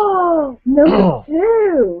it. Oh, number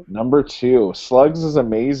two. Number two. Slugs is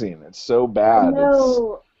amazing. It's so I bad.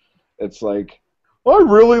 know. It's like I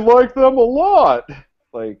really like them a lot.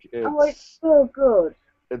 Like Oh, it's so good.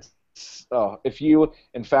 it's oh, if you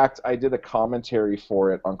in fact I did a commentary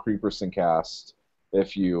for it on Creeperson Cast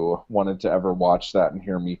if you wanted to ever watch that and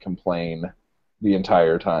hear me complain the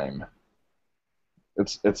entire time.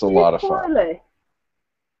 It's a You lot of spoil fun. it.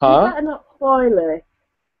 You Huh? better not spoil it.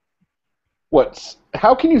 What?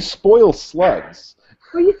 How can you spoil Slugs?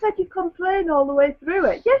 Well, you said you complain all the way through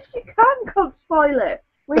it. Yes, you can come spoil it.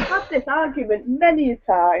 We've had this argument many a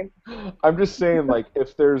time. I'm just saying, like,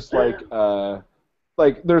 if there's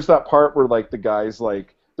like there's that part where like the guys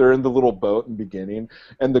like they're in the little boat in the beginning,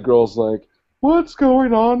 and the girl's like, "What's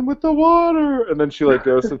going on with the water?" And then she like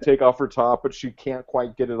goes to take off her top, but she can't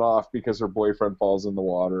quite get it off because her boyfriend falls in the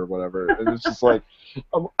water or whatever. And it's just like,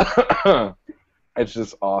 um, it's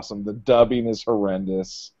just awesome. The dubbing is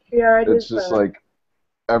horrendous. Yeah, it It's is just bad. like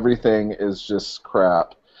everything is just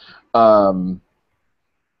crap. Um,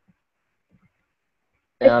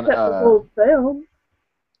 and Except the whole film.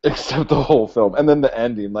 except the whole film, and then the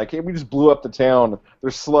ending. Like, hey, we just blew up the town.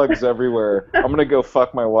 There's slugs everywhere. I'm gonna go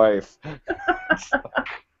fuck my wife.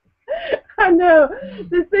 I know.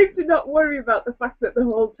 They seem to not worry about the fact that the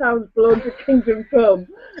whole town's blown to Kingdom Come.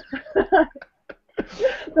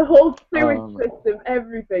 The whole sewage system,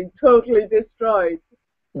 everything, totally destroyed.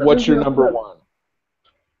 But What's there's your no number clue. one?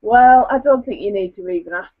 Well, I don't think you need to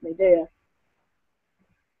even ask me, do you?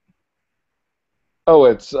 Oh,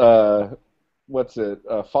 it's what's it?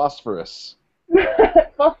 Phosphorus.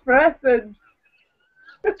 Phosphorescence.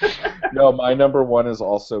 No, my number one is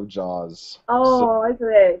also Jaws. So Oh,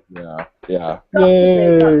 isn't it? yeah, yeah. Got to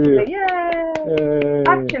be, got to Yay! be. Yay! Yay!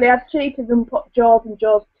 Actually, I've cheated and put Jaws and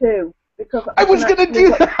Jaws 2 because I I was can gonna actually do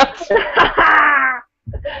that.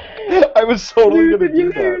 I was totally lose gonna and you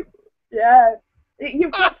do that. lose. Yeah,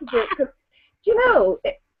 you've got to do it because, do you know,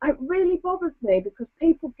 it really bothers me because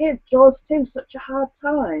people give Jaws 2 such a hard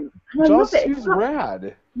time. And I Jaws love it. 2's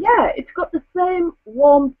rad. Yeah, it's got the same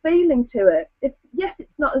warm feeling to it. Yes,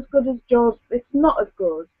 it's not as good as Jaws. It's not as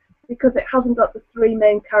good because it hasn't got the three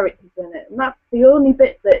main characters in it, and that's the only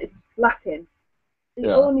bit that is lacking. The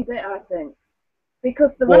Yeah. only bit, I think,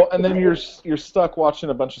 because the Well, rest and of then it you're stuck watching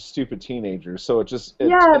a bunch of stupid teenagers, so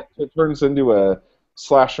yeah, it turns into a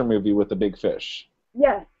slasher movie with a big fish.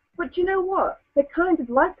 yeah. But do you know what? They're kind of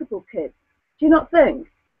likable kids. Do you not think?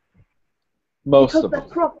 Most Because of them.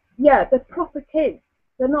 they're proper kids.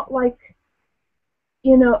 They're not like,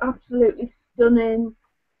 absolutely stunning,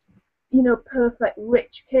 perfect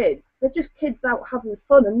rich kids. They're just kids out having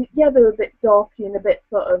fun. And yeah, they're a bit dorky and a bit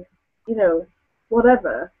sort of,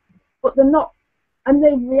 whatever. But they're not, and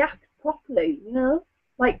they react properly.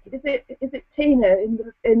 Like, is it Tina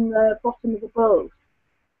in the bottom of the boat?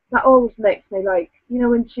 That always makes me like,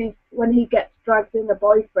 when he gets dragged in, the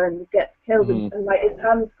boyfriend gets killed, Mhm. and like his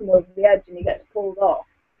hands come over the edge and he gets pulled off.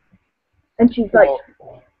 And she's like,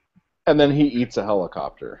 Well, and then he eats a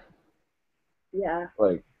helicopter. yeah.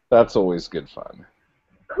 Like, that's always good fun.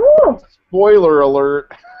 course. Spoiler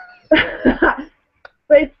alert. But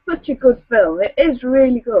it's such a good film. It is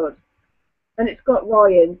really good. And it's got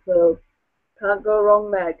Roy in, so can't go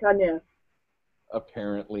wrong there, can you?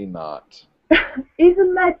 Apparently not. He's a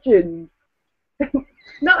legend.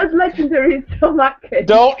 Not as legendary as Tom Atkins.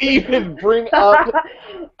 Don't even bring up.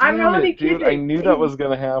 I'm Damn only it, dude! kidding. I knew that was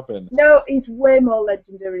gonna happen. No, he's way more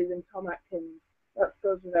legendary than Tom Atkins. That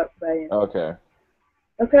goes without saying. Okay.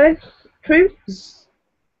 Okay? Truth?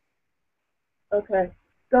 Okay.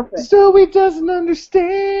 Go for it. Zoe doesn't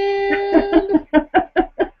understand.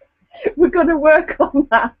 We're going to work on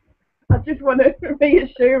that. I just want to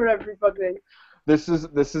reassure everybody. This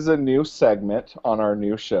is a new segment on our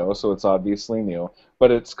new show, so it's obviously new,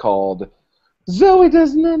 but it's called Zoe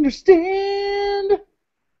Doesn't Understand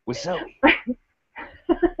with Zoe.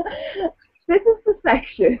 This is the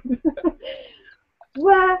section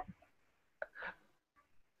where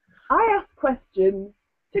I ask questions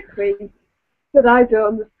to Chris that I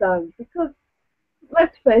don't understand, because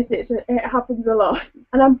let's face it, it happens a lot,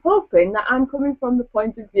 and I'm hoping that I'm coming from the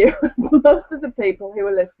point of view of most of the people who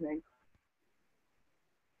are listening.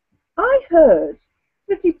 I heard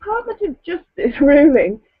the Department of Justice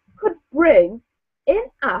ruling could bring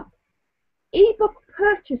in-app ebook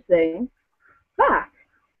purchasing back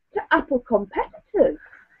to Apple competitors.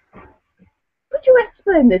 Could you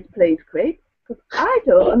explain this, please, Craig? Because I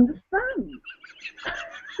don't understand.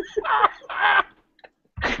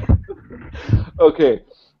 Okay,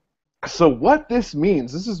 so what this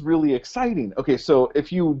means, this is really exciting. Okay, so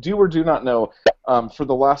if you do or do not know, for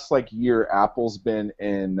the last year, Apple's been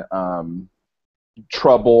in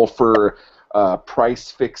trouble for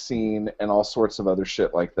price fixing and all sorts of other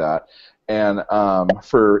shit like that, and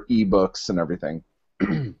for ebooks and everything.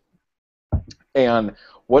 And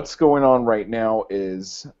what's going on right now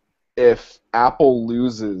is, if Apple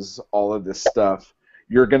loses all of this stuff,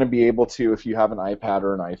 you're going to be able to, if you have an iPad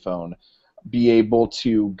or an iPhone, be able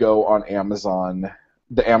to go on Amazon,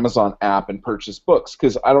 the Amazon app, and purchase books.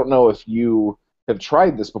 Because I don't know if you have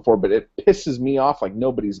tried this before, but it pisses me off like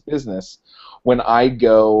nobody's business when I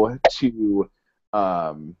go to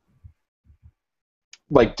download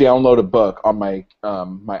a book on my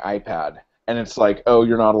my iPad, and it's like, oh,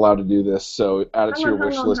 you're not allowed to do this, so add it to your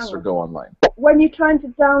wish list or go online. When you're trying to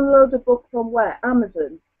download a book from where?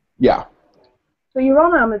 Amazon? Yeah. So you're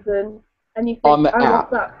on Amazon, and you think, On the I app.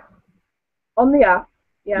 want that. On the app,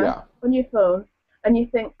 Yeah. on your phone, and you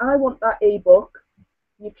think, I want that ebook.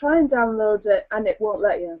 You try and download it, and it won't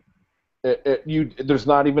let you. There's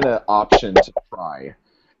not even an option to try.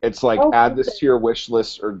 It's like, add this to your wish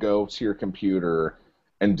list or go to your computer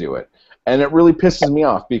and do it. And it really pisses me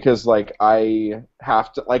off because I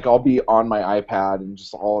have to, I'll be on my iPad and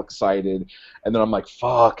just all excited, and then I'm like,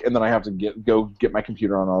 fuck, and then I have to go get my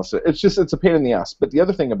computer on all this. It's a pain in the ass. But the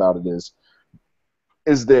other thing about it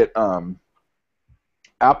is that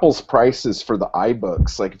Apple's prices for the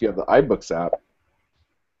iBooks, if you have the iBooks app,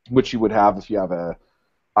 which you would have if you have a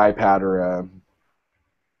iPad or a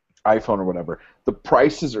iPhone or whatever, the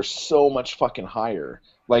prices are so much fucking higher.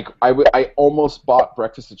 I almost bought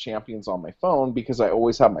Breakfast of Champions on my phone because I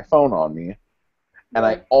always have my phone on me, and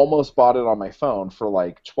I almost bought it on my phone for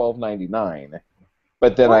 $12.99,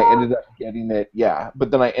 but then I ended up getting it. Yeah,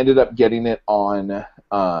 but then I ended up getting it on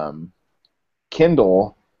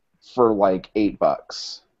Kindle for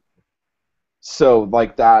 $8. So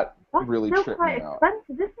that really tripped me out. That's quite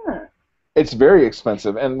expensive, isn't it? It's very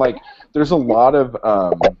expensive, and there's a lot of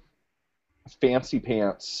fancy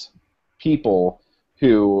pants people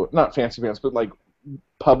who, not fancy pants, but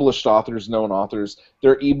published authors, known authors,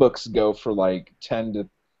 their ebooks go for $10 to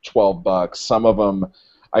 $12. Some of them,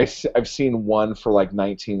 I've seen one for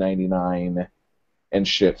 $19.99 and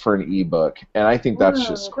shit for an ebook, and I think that's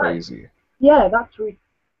just crazy. That's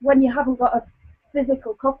when you haven't got a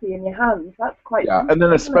physical copy in your hands. That's quite. Yeah, and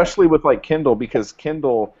then especially with Kindle, because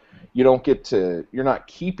Kindle, you don't get to, you're not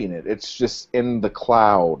keeping it. It's just in the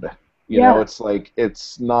cloud. You know, it's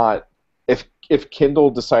it's not. If Kindle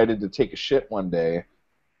decided to take a shit one day,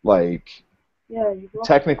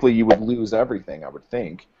 technically you would lose everything, I would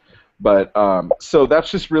think. But so that's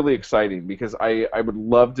just really exciting because I would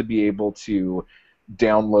love to be able to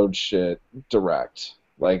download shit direct.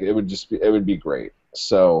 It would be great.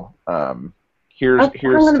 So here's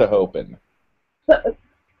to hoping. So,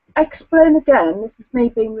 explain again. This is me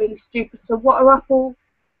being really stupid. So what are Apple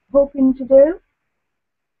hoping to do?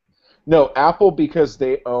 No, Apple, because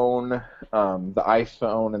they own the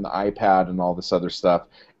iPhone and the iPad and all this other stuff,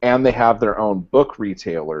 and they have their own book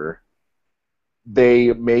retailer.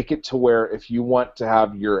 They make it to where if you want to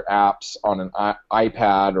have your apps on an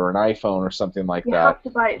iPad or an iPhone or something like that, you have to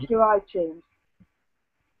buy it through iTunes.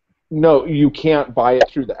 No, you can't buy it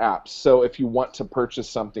through the apps. So if you want to purchase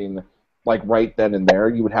something like right then and there,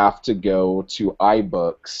 you would have to go to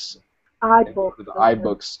iBooks and go to iBooks, the okay.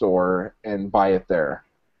 iBook store and buy it there.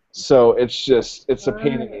 So it's a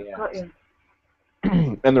pain in Right, the got ass.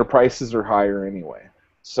 you. And their prices are higher anyway.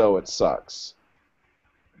 So it sucks.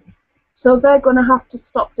 So they're going to have to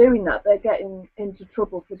stop doing that. They're getting into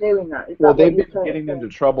trouble for doing that. Is Well, that what they've you're been trying to getting say? into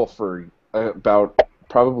trouble for about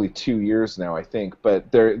probably 2 years now, I think.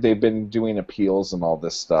 But they've been doing appeals and all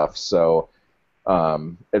this stuff. So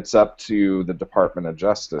it's up to the Department of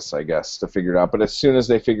Justice, I guess, to figure it out. But as soon as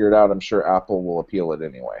they figure it out, I'm sure Apple will appeal it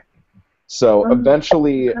anyway. So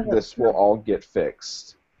eventually, Okay, this will all get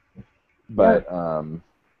fixed. yeah. But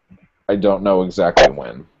I don't know exactly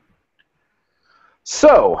when.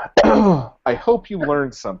 So, I hope you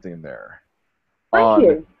learned something there Thank on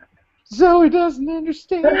you. Zoe doesn't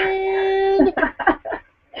understand.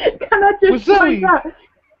 Can I With just point Zoe. out,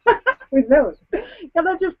 with those, can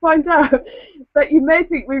I just point out that you may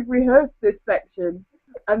think we've rehearsed this section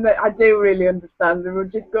and that I do really understand and we're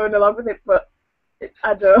just going along with it, but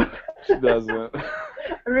I don't. She doesn't.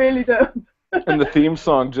 I really don't. And the theme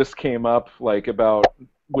song just came up like about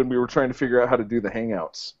when we were trying to figure out how to do the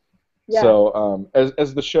hangouts. Yeah. So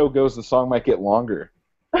as the show goes, the song might get longer.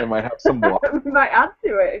 It might have some blocks. We might add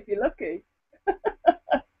to it if you're lucky.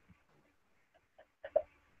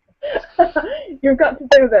 You've got to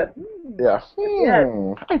do this. Yeah.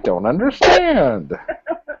 Yes. I don't understand.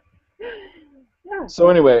 Yeah. So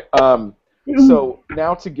anyway, so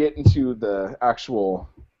now to get into the actual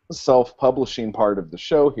self-publishing part of the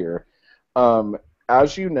show here,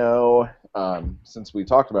 as you know, since we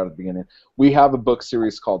talked about it at the beginning, we have a book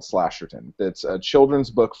series called Slasherton. It's a children's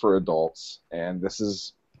book for adults, and this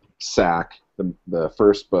is SAC, the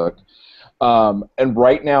first book. And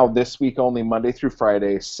right now, this week only, Monday through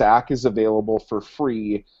Friday, SAC is available for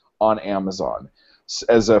free on Amazon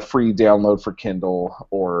as a free download for Kindle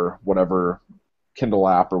or whatever Kindle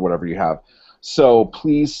app or whatever you have. So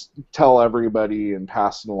please tell everybody and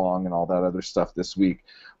pass it along and all that other stuff this week.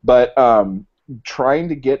 But trying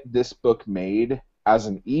to get this book made as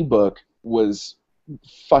an ebook was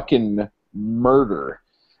fucking murder.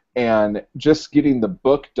 And just getting the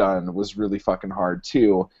book done was really fucking hard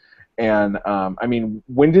too. And I mean,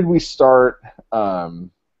 when did we start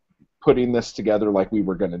putting this together like we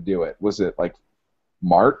were going to do it? Was it like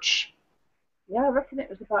March? Yeah, I reckon it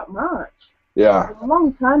was about March. Yeah. It was a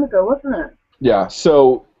long time ago, wasn't it? Yeah.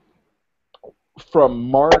 So from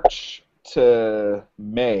March to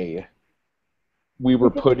May, we were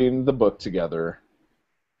putting the book together.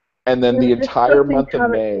 And then the entire month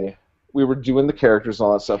of May, we were doing the characters and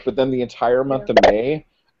all that stuff. But then the entire month of May,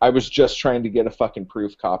 I was just trying to get a fucking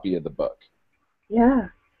proof copy of the book. Yeah.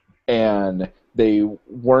 And they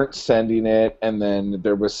weren't sending it, and then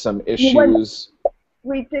there was some issues.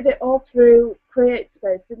 We did it all through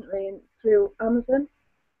CreateSpace, didn't we? And through Amazon?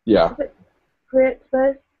 Yeah. Is it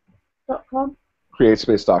CreateSpace.com?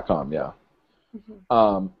 CreateSpace.com, yeah.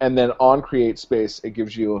 Mm-hmm. And then on CreateSpace, it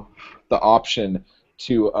gives you the option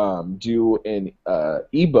to do an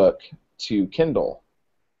ebook to Kindle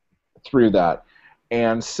through that.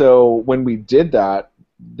 And so when we did that,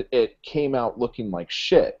 it came out looking like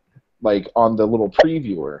shit, like on the little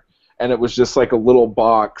previewer. And it was just like a little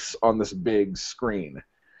box on this big screen.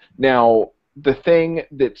 Now, the thing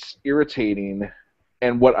that's irritating,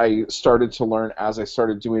 and what I started to learn as I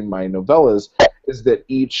started doing my novellas, is that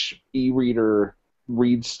each e-reader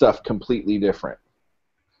reads stuff completely different.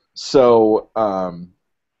 So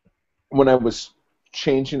when I was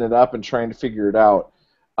changing it up and trying to figure it out,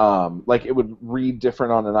 like it would read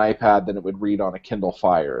different on an iPad than it would read on a Kindle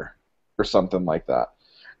Fire or something like that.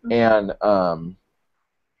 And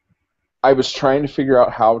I was trying to figure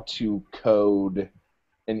out how to code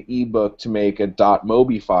an ebook to make a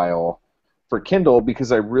 .mobi file for Kindle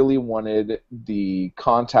because I really wanted the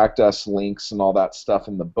contact us links and all that stuff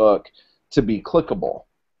in the book to be clickable.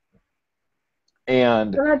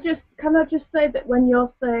 And can I just say that when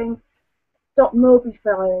you're saying .mobi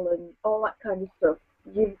file and all that kind of stuff,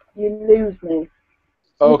 you lose me.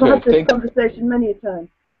 Okay, We've had this conversation many a time.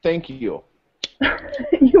 Thank you.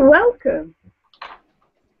 You're welcome.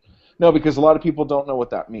 No, because a lot of people don't know what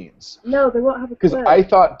that means. No, they won't have a clue. Because I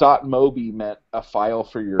thought .mobi meant a file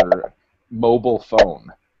for your mobile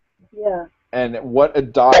phone. Yeah. And what a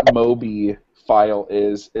 .mobi file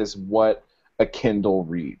is what a Kindle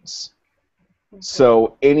reads. Okay.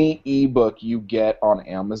 So any ebook you get on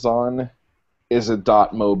Amazon is a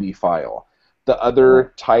 .mobi file. The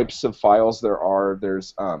other types of files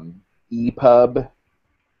there's EPUB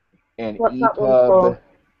and What's EPUB. That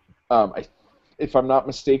one for? if I'm not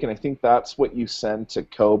mistaken, I think that's what you send to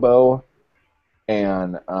Kobo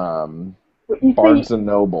and But you see, Barnes and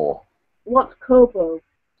Noble. what's Kobo?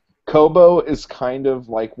 Kobo is kind of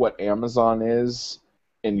like what Amazon is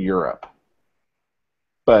in Europe,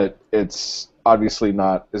 but it's obviously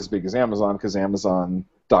not as big as Amazon because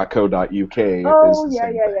Amazon.co.uk is Oh, the yeah,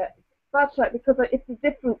 same yeah, thing. yeah. That's right, because it's a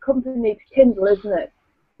different company to Kindle, isn't it?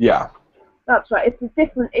 Yeah. That's right. It's a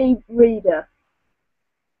different e-reader,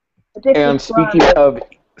 a different And brand.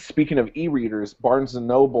 speaking of e-readers, Barnes and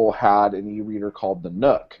Noble had an e-reader called the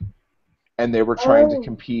Nook, and they were trying to Oh,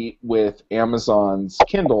 compete with Amazon's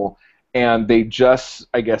Kindle, and they just,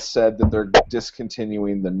 I guess, said that they're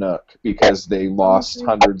discontinuing the Nook because they lost okay.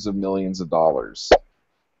 hundreds of millions of dollars.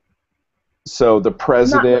 So the And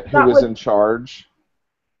president who was in charge,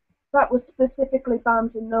 that was specifically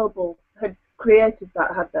Barnes and Noble had created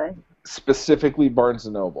that, had they? specifically Barnes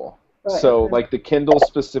and Noble. Right. So Okay. like the Kindle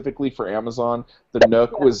specifically for Amazon, the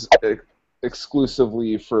Nook Yeah. was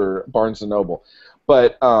exclusively for Barnes and Noble.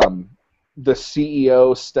 But the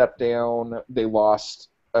CEO stepped down. They lost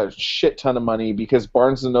a shit ton of money because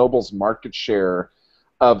Barnes and Noble's market share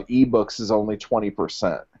of ebooks is only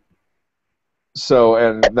 20%. So,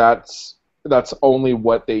 and that's only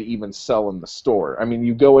what they even sell in the store. I mean,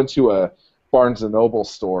 you go into a Barnes and Noble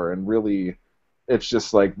store and really it's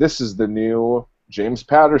just like this is the new James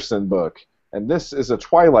Patterson book and this is a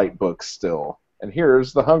Twilight book still. And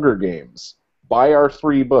here's the Hunger Games. Buy our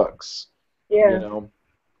 3 books, you Yeah. know.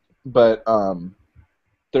 But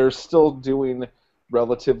they're still doing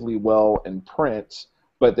relatively well in print,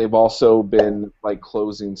 but they've also been like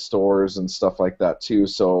closing stores and stuff like that too.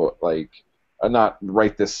 So like, not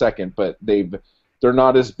right this second, but they're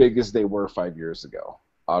not as big as they were 5 years ago,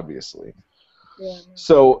 obviously. Yeah.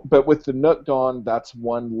 So, but with the Nook gone, that's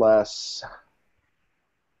one less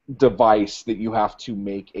device that you have to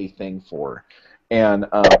make a thing for. And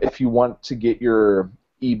if you want to get your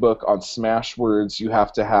ebook on Smashwords, you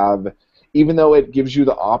have to have, even though it gives you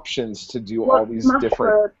the options to do all What these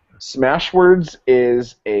different. Smashword? Smashwords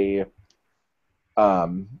is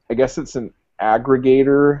I guess it's an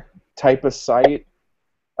aggregator type of site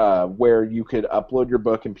where you could upload your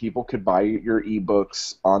book and people could buy your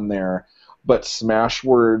ebooks on there. But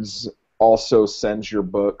Smashwords also sends your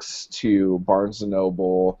books to Barnes and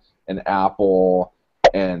Noble and Apple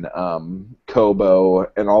and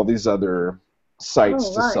Kobo and all these other sites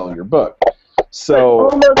Oh, to right. sell your book. So it's So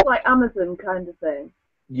almost like Amazon kind of thing.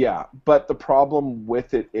 yeah, but the problem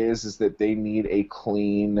with it is that they need a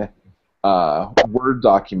clean Word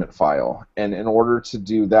document file, and in order to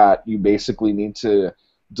do that, you basically need to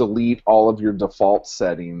delete all of your default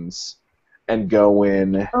settings and go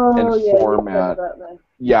in and Oh, yeah, you said format. about that.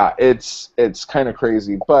 Yeah, it's kind of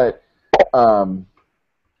crazy, but um,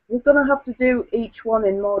 We're going to have to do each one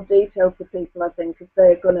in more detail for people, I think, if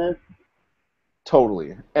they're going to.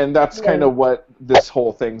 totally. And that's kind Yeah. of what this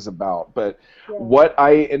whole thing's about. But Yeah. what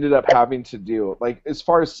I ended up having to do, like as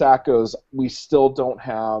far as SAC goes, we still don't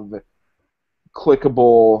have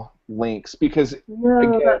clickable links because No,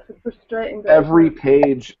 again, that's a frustrating bit, isn't every it?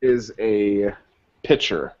 page is a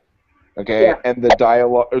picture, okay, Yeah. and the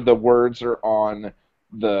dialogue or the words are on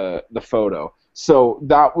the photo. So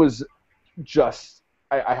that was just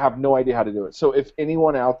I have no idea how to do it. So if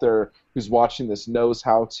anyone out there who's watching this knows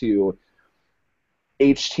how to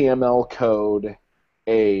HTML code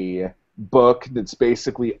a book that's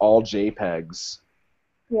basically all JPEGs,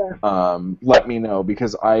 Yeah. let me know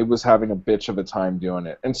because I was having a bitch of a time doing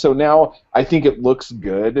it. And so now I think it looks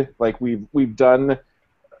good. Like we've done,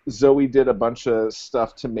 Zoe did a bunch of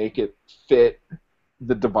stuff to make it fit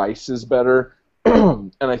the devices better,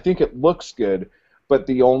 and I think it looks good. But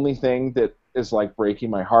the only thing that is like breaking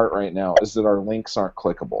my heart right now is that our links aren't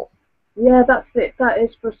clickable. Yeah, that's it. That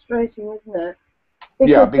is frustrating, isn't it?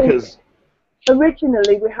 Yeah, Because because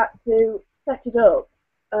originally we had to set it up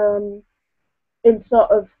in sort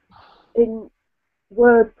of in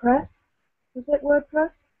WordPress. Was it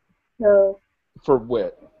WordPress? No. for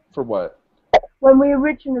what? When we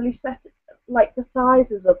originally set it, like the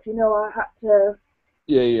sizes up, I had to.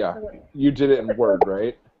 Yeah, yeah. You did it in Word,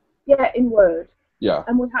 right? Yeah, in Word. Yeah.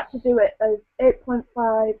 And we had to do it as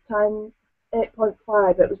 8.5 times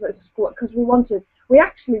 8.5. It was a squat because we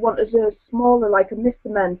actually wanted a smaller, like a Mr.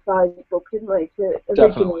 Men size book, didn't we? Originally,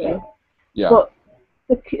 Definitely. Yeah. but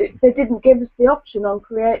they didn't give us the option on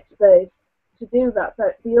CreateSpace to do that.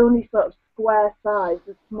 But the only sort of square size,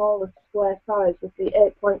 the smallest square size, was the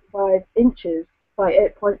 8.5 inches by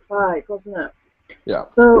 8.5, wasn't it? Yeah.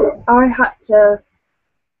 So I had to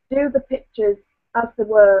do the pictures as they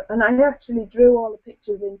were, and I actually drew all the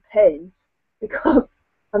pictures in paint because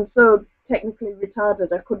I'm so technically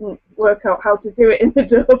retarded. I couldn't work out how to do it in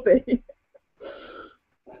Adobe.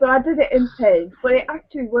 So I did it in Paint, but it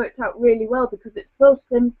actually worked out really well because it's so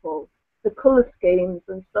simple. The colour schemes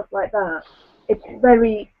and stuff like that. It's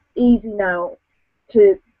very easy now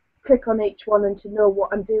to click on each one and to know what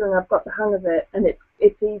I'm doing. I've got the hang of it, and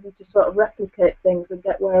it's easy to sort of replicate things and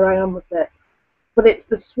get where I am with it. But it's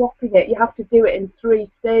the swapping it. You have to do it in 3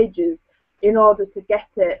 stages in order to get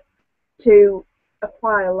it to a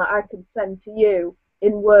file that I can send to you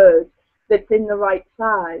in Word that's in the right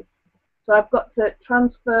size. So I've got to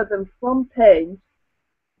transfer them from Paint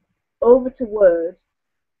over to Word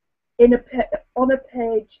on a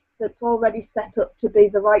page that's already set up to be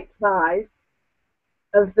the right size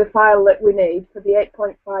of the file that we need for the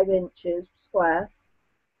 8.5 inches square.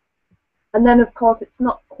 And then, of course, it's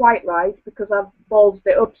not quite right because I've ballsed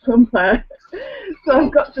it up somewhere. So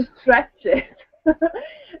I've got to stretch it.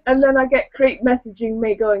 And then I get Creep messaging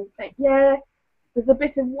me going, yeah, there's a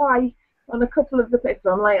bit of white on a couple of the bits.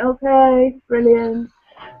 So I'm like, okay, brilliant.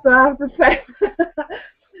 So I have to set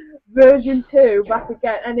version 2 back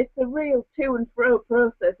again. And it's a real to and fro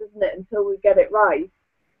process, isn't it, until we get it right.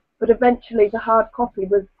 But eventually the hard copy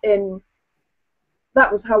was in,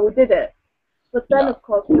 that was how we did it. But then, of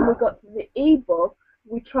course, when we got to the ebook,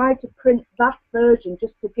 we tried to print that version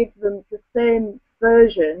just to give them the same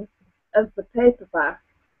version as the paperback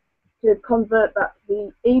to convert that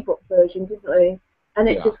to the ebook version, didn't we? And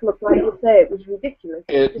it just looked like you say, it was ridiculous.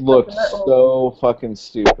 It looked so fucking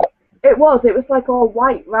stupid. It was like all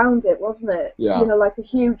white round it, wasn't it? Yeah. You know, like a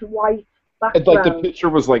huge white background. Like the picture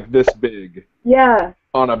was like this big. Yeah.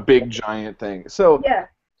 On a big giant thing. So,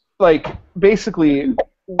 like, basically,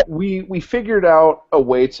 we figured out a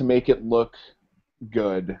way to make it look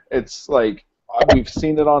good. It's like, we've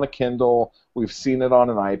seen it on a Kindle, we've seen it on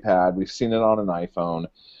an iPad, we've seen it on an iPhone.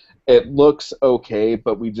 It looks okay,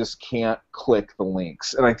 but we just can't click the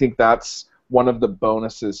links. And I think that's one of the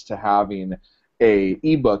bonuses to having a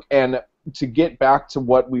ebook. And to get back to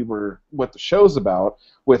what the show's about,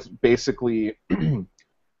 with basically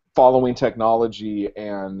following technology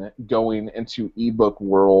and going into ebook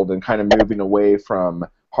world and kind of moving away from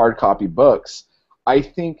hard copy books, I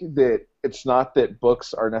think that it's not that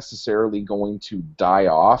books are necessarily going to die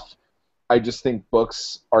off. I just think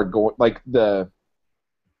books are going, like the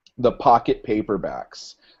pocket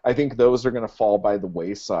paperbacks, I think those are going to fall by the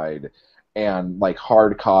wayside, and like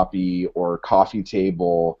hard copy or coffee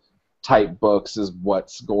table type books is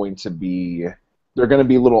what's going to be, they're going to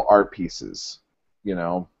be little art pieces, you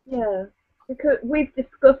know? Yeah, because we've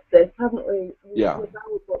discussed this, haven't we, with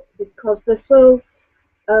our books, because they're so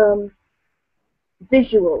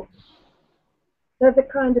visual. They're the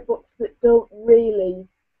kind of books that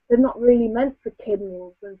they're not really meant for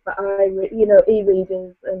Kindles and for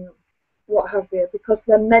e-readers and what have you, because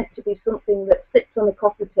they're meant to be something that sits on a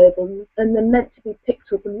coffee table and they're meant to be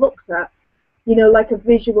picked up and looked at, you know, like a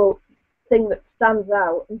visual thing that stands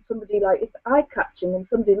out, and somebody, like, it's eye-catching, and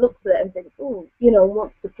somebody looks at it and thinks, oh, you know,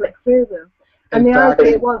 wants to flick through them. And the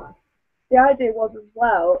idea was as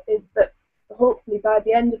well is that hopefully by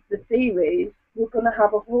the end of the series we're going to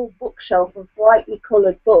have a whole bookshelf of brightly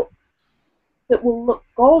coloured books that will look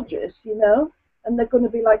gorgeous, you know, and they're going to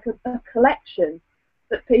be like a collection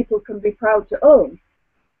that people can be proud to own.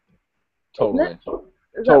 Totally.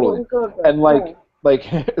 Is that what we're going for? And like,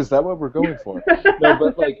 is that what we're going for? No,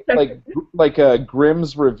 but like a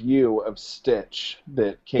Grimm's review of Stitch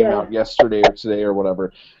that came out yesterday or today or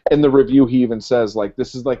whatever. In the review, he even says, like,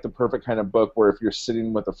 this is like the perfect kind of book where if you're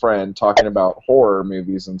sitting with a friend talking about horror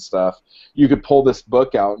movies and stuff, you could pull this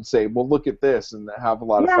book out and say, well, look at this, and have a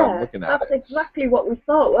lot of fun looking at it. That's exactly what we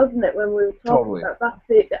thought, wasn't it, when we were talking about that's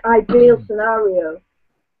the ideal scenario.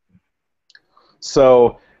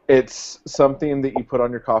 So it's something that you put on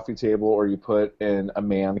your coffee table, or you put in a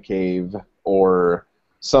man cave, or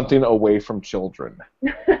something away from children.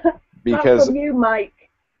 Because that's from you, Mike.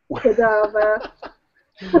 Cadaver.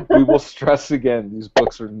 We will stress again, these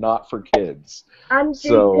books are not for kids. And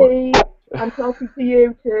GP, I'm talking to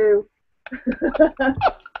you too.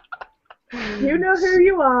 You know who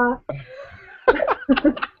you are.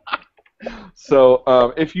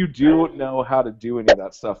 So if you do know how to do any of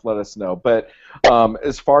that stuff, let us know. But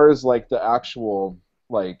as far as like the actual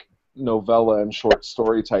like novella and short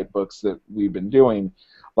story type books that we've been doing,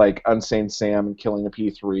 like Unsane Sam and Killing a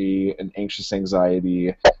P3 and Anxious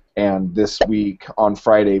Anxiety, and this week on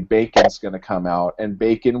Friday, Bacon's going to come out, and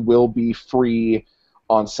Bacon will be free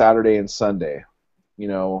on Saturday and Sunday. You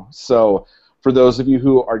know, so for those of you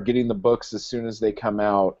who are getting the books as soon as they come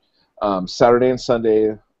out, Saturday and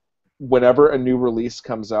Sunday, whenever a new release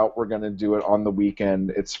comes out, we're going to do it on the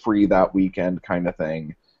weekend. It's free that weekend kind of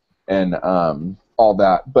thing. and all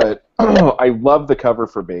that. But I love the cover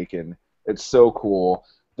for Bacon. It's so cool.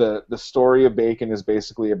 The story of Bacon is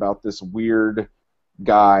basically about this weird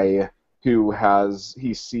guy who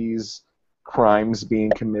he sees crimes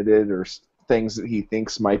being committed or things that he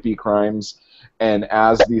thinks might be crimes, and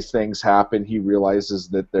as these things happen, he realizes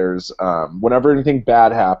that there's whenever anything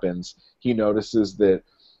bad happens, he notices that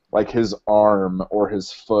like his arm or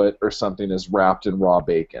his foot or something is wrapped in raw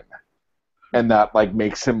bacon, and that like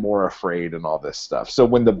makes him more afraid and all this stuff. So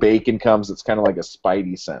when the bacon comes, it's kind of like a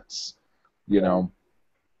spidey sense, you know.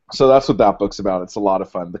 So that's what that book's about. It's a lot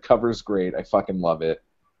of fun. The cover's great. I fucking love it.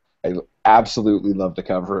 I absolutely love the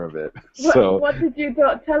cover of it. What did your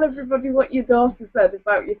daughter tell everybody? What your daughter said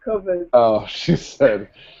about your covers? Oh, she's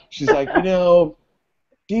like,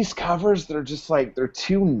 these covers, they're just like, they're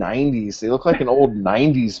too 90s. They look like an old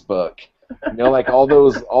 90s book. Like all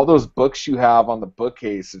those books you have on the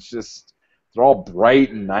bookcase. It's just, they're all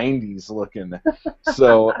bright and 90s looking.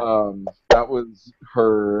 So that was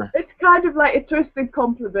her. It's kind of like a twisted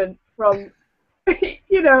compliment from,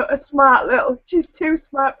 a smart little. She's too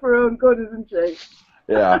smart for her own good, isn't she?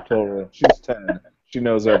 Yeah, totally. She's 10. She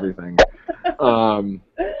knows everything. But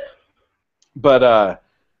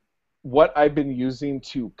what I've been using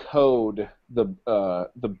to code the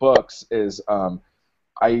books is I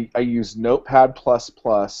use Notepad++,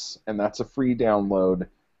 and that's a free download.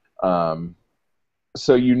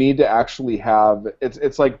 So you need to actually have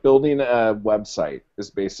it's like building a website is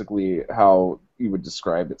basically how you would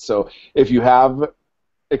describe it. So if you have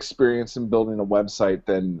experience in building a website,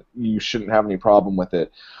 then you shouldn't have any problem with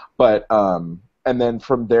it. But and then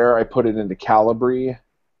from there I put it into Calabri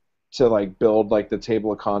to like build like the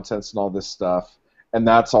table of contents and all this stuff, and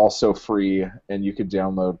that's also free, and you could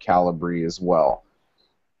download Calabri as well.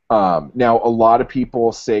 Now a lot of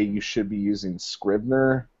people say you should be using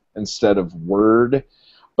Scrivener instead of Word,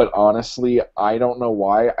 but honestly I don't know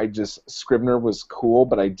why. Scrivener was cool,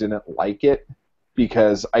 but I didn't like it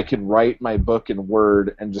because I could write my book in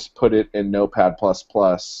Word and just put it in Notepad++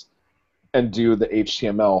 and do the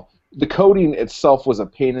HTML. The coding itself was a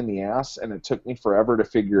pain in the ass, and it took me forever to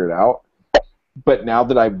figure it out. But now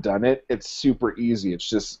that I've done it, it's super easy. It's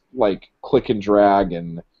just like click and drag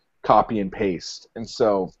and copy and paste. And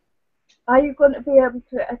so, are you going to be able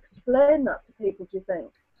to explain that to people, do you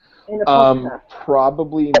think, in a podcast?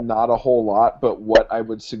 Probably not a whole lot, but what I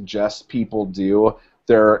would suggest people do,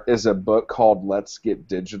 there is a book called Let's Get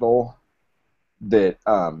Digital that...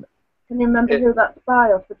 Can you remember who that's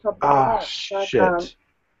by off the top of your head? Shit.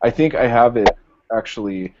 I think I have it,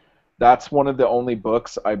 actually. That's one of the only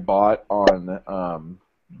books I bought on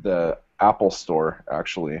the Apple Store,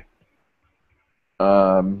 actually.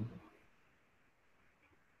 Let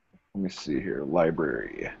me see here.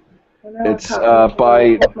 Library. It's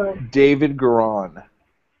by David Garan.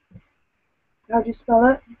 How do you spell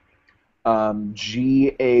it?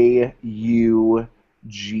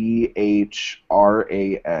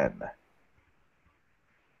 Gaugghran.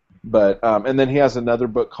 But and then he has another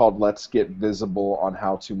book called Let's Get Visible on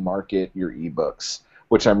how to market your ebooks,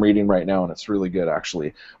 which I'm reading right now, and it's really good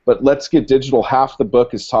actually. But Let's Get Digital, half the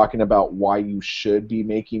book is talking about why you should be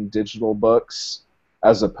making digital books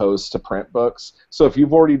as opposed to print books. So if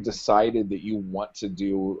you've already decided that you want to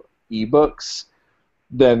do ebooks,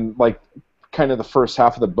 then like kind of the first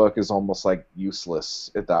half of the book is almost like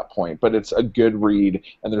useless at that point. But it's a good read,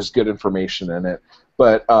 and there's good information in it.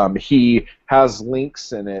 But he has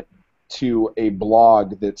links in it to a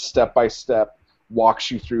blog that step-by-step walks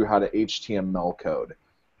you through how to HTML code.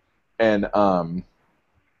 And I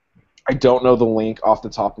don't know the link off the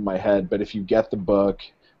top of my head, but if you get the book,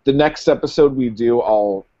 the next episode we do,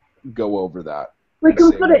 I'll go over that. We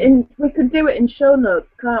can put it in. We could do it in show notes,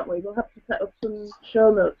 can't we? We'll have to set up some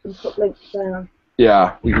show notes and put links down.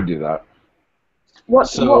 Yeah, we can do that.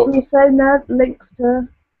 What were you saying there? Links to?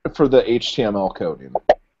 For the HTML coding.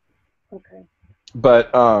 Okay.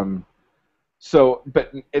 But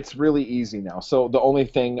but it's really easy now. So the only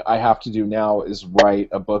thing I have to do now is write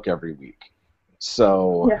a book every week.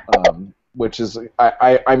 So which is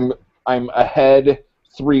I'm ahead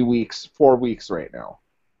 4 weeks right now.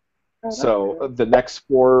 Oh, so good. The next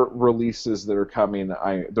 4 releases that are coming,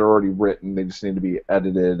 they're already written. They just need to be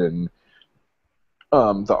edited, and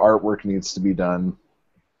the artwork needs to be done.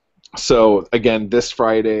 So again, this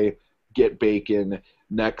Friday, get Bacon.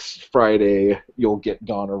 Next Friday, you'll get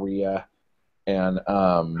Gonorrhea, and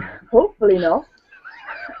hopefully not.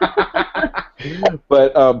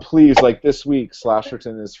 But please, like this week,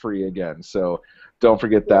 Slasherton is free again, so don't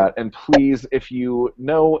forget that. And please, if you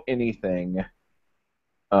know anything,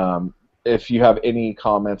 if you have any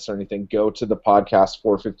comments or anything, go to the podcast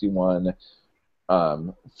 451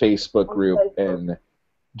 Facebook On group Facebook. and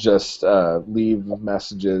just leave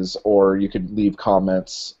messages, or you could leave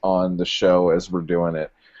comments on the show as we're doing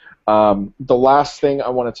it. The last thing I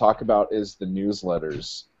want to talk about is the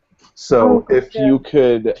newsletters. Oh, So good. if you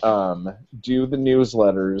could do the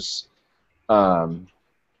newsletters, um,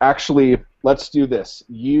 actually, let's do this.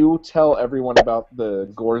 You tell everyone about the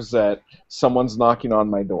Gorzette. Someone's knocking on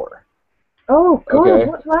my door. Oh, good. Okay?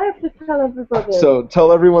 What do I have to tell everybody? So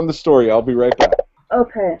tell everyone the story. I'll be right back.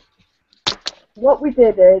 Okay. What we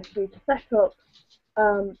did is we set up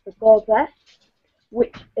the Gazette,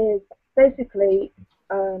 which is basically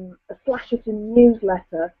a Slasherton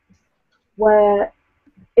newsletter where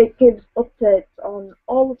it gives updates on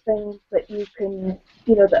all the things that you can,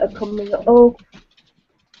 that are coming up,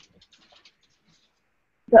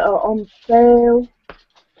 that are on sale.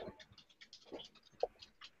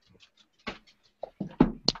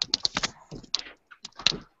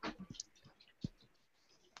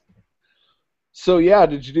 So yeah,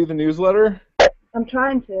 did you do the newsletter? I'm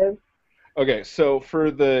trying to. Okay, so for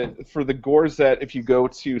the Gorzette, if you go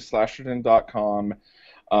to slasherton.com,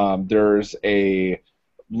 there's a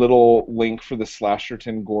little link for the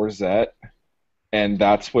Slasherton Gorzette, and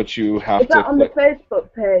that's what you have Is to that on the click.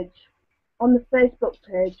 Facebook page? On the Facebook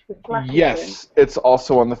page for Slasherton? Yes, it's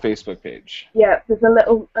also on the Facebook page. Yeah, there's a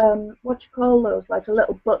little, what you call those? Like a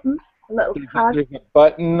little button, a little tag. There's a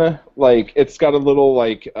button, like it's got a little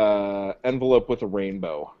like envelope with a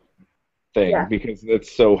rainbow thing Yeah. because it's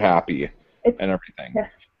so happy It's, and everything. yeah.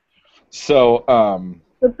 So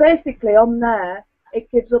So basically on there, it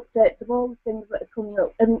gives updates of all the things that are coming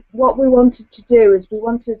up. And what we wanted to do is we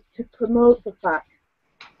wanted to promote the fact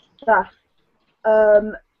that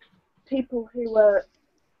people who are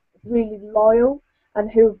really loyal and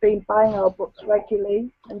who have been buying our books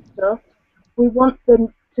regularly and stuff, we want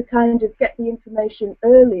them to kind of get the information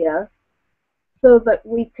earlier so that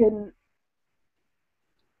we can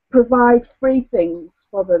provide free things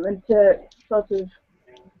for them and to sort of,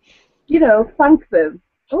 thank them.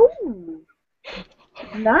 Oh,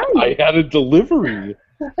 nice. I had a delivery.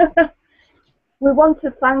 We want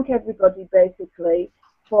to thank everybody basically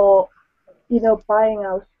for, buying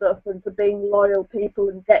our stuff and for being loyal people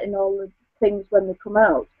and getting all the things when they come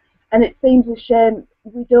out. And it seems a shame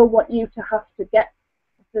we don't want you to have to get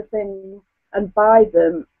the things and buy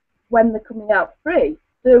them when they're coming out free,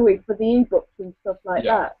 do we, for the ebooks and stuff like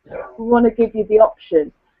that. We want to give you the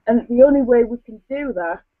option. And the only way we can do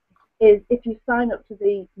that is if you sign up to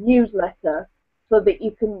the newsletter so that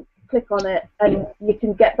you can click on it and you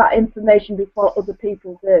can get that information before other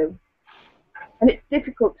people do. And it's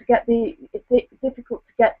difficult to get the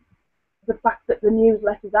fact that the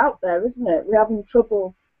newsletter's out there, isn't it? We're having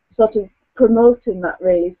trouble sort of promoting that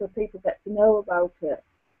really so people get to know about it.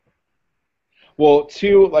 Well,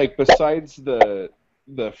 too, like besides the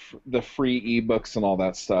free ebooks and all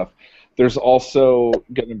that stuff, there's also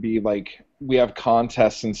going to be like we have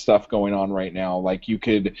contests and stuff going on right now. Like you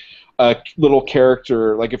could a little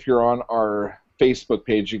character, like if you're on our Facebook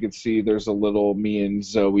page, you could see there's a little me and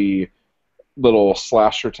Zoe little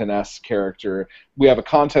Slasherton-esque character. We have a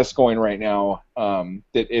contest going right now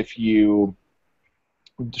that if you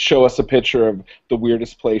show us a picture of the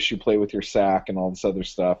weirdest place you play with your sack and all this other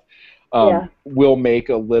stuff, we'll make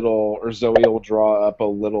a little, or Zoe will draw up a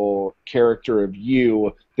little character of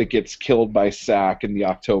you that gets killed by Sack in the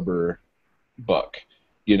October book.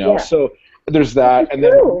 So there's that, Which is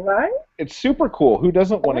and cool, then right? it's super cool. Who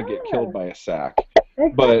doesn't want to get killed by a Sack?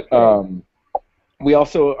 Exactly. But we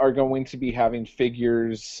also are going to be having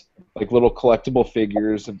figures, like little collectible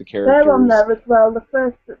figures of the characters. They're on there as well.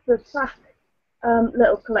 The Sack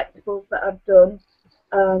little collectibles that I've done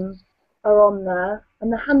are on there,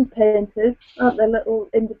 and they're hand painted, aren't they? Little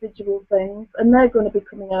individual things, and they're going to be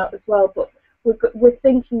coming out as well. But we're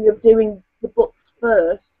thinking of doing the books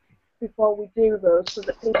first before we do those, so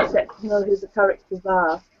that people get to know who the characters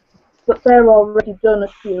are. But they're already done, a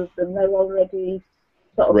few of them. They're already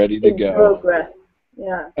sort of ready to in go. progress.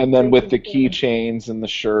 Yeah. And then with the keychains and the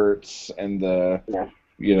shirts and the,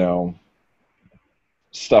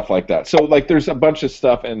 stuff like that. So, like, there's a bunch of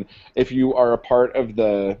stuff, and if you are a part of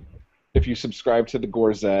if you subscribe to the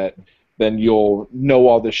Gorzette, then you'll know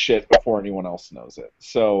all this shit before anyone else knows it.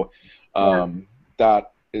 So,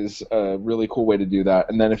 that is a really cool way to do that.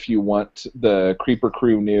 And then if you want the Creeper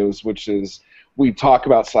Crew news, which is, we talk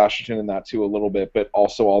about Slasherton and that too a little bit, but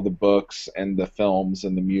also all the books and the films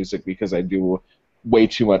and the music, because I do way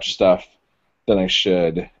too much stuff than I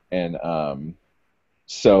should, and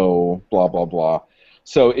so blah blah blah.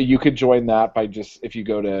 So you could join that by just, if you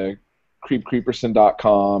go to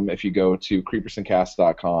creepersin.com, if you go to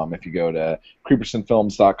creepersincast.com, if you go to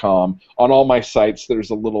creepersonfilms.com, on all my sites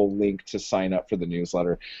there's a little link to sign up for the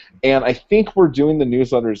newsletter. And I think we're doing the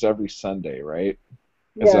newsletters every Sunday, right?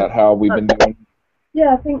 Yeah. Is that how we've been doing?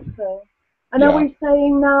 Yeah, I think so. And are we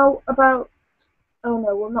saying now about... Oh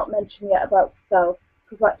no, we'll not mention yet about stealth,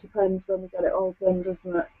 because that depends when we get it all done,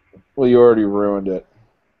 doesn't it? Well, you already ruined it.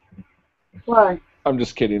 Why? I'm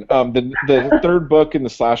just kidding. The third book in the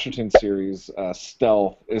Slasherton series,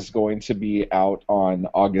 Stealth, is going to be out on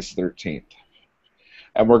August 13th.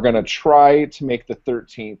 And we're going to try to make the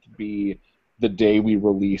 13th be the day we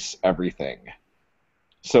release everything.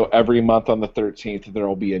 So every month on the 13th, there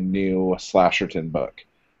will be a new Slasherton book.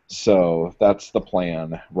 So that's the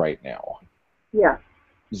plan right now. Yeah.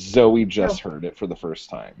 Zoe just heard it for the first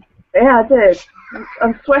time. Yeah, I did.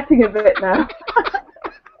 I'm sweating a bit now.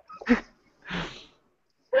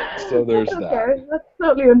 So there's That's that. okay. That's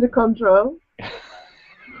totally under control.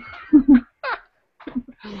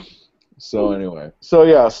 So anyway,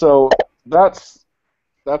 so that's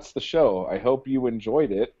the show. I hope you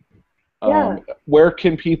enjoyed it. Yeah. Where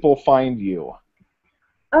can people find you?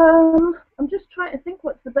 I'm just trying to think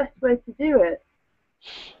what's the best way to do it.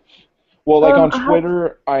 Well, like on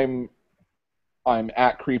Twitter, I'm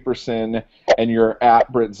at Creepersin, and you're at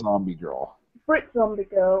Brit Zombie Girl. Brit Zombie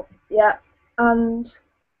Girl, yeah. And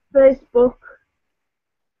Facebook,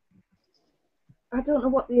 I don't know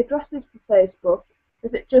what the address is for Facebook.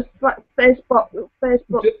 Is it just Facebook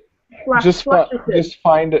 /Slasherton? Just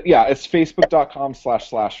find it. Yeah, it's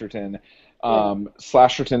facebook.com/Slasherton.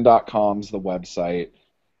 Slasherton.com's the website.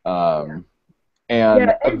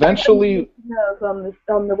 And eventually... on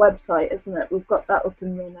the website, isn't it? We've got that up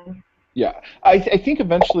and running. Yeah, I think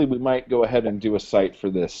eventually we might go ahead and do a site for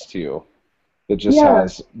this too, that just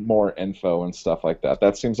has more info and stuff like that.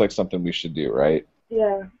 That seems like something we should do, right?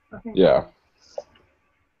 Yeah, I think. Yeah.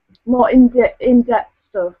 More in-depth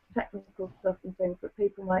stuff, technical stuff, and things that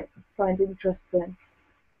people might find interesting.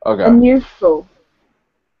 Okay. And useful.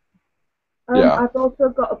 Yeah. I've also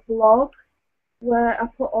got a blog where I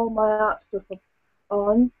put all my art stuff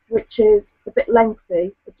on, which is a bit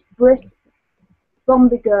lengthy. It's Brit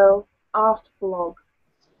Zombie Girl Art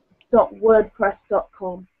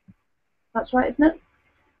Blog.wordpress.com. That's right, isn't it?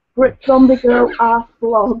 Brit Zombie Girl Art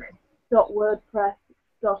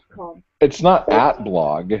Blog.wordpress.com. It's not at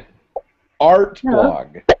blog. Art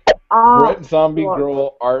blog. Brit Zombie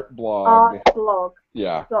Girl Art Blog. Art blog.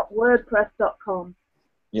 Yeah. .wordpress.com.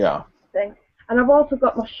 Yeah. Thing. And I've also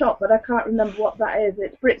got my shop, but I can't remember what that is.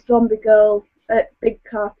 It's Brit Zombie Girl at Big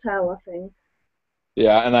Cartel, I think.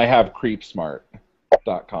 Yeah, and I have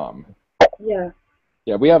creepsmart.com. Yeah.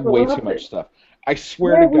 Yeah, we have way too much stuff. I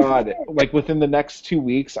swear to God, like within the next 2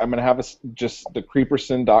 weeks, I'm gonna have just the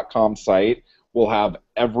creepersin.com site. We'll have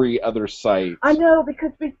every other site. I know,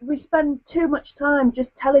 because we spend too much time just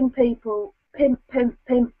telling people pimp, pimp,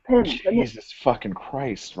 pimp, pimp. Jesus fucking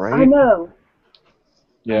Christ, right? I know.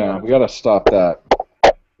 Yeah, we gotta stop that.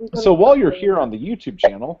 So while you're here on the YouTube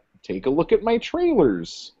channel, take a look at my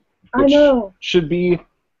trailers. I know. Should be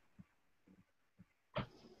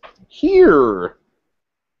here.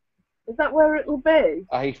 Is that where it'll be?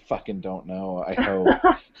 I fucking don't know. I hope.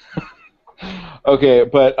 Okay,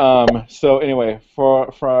 but so anyway,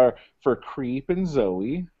 for Creep and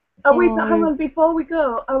Zoe. Are we? Hang on, before we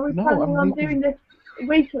go, are we planning on doing this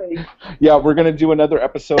weekly? Yeah, we're gonna do another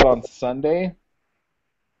episode on Sunday.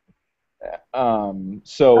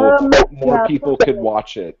 So more people could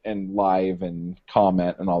watch it and live and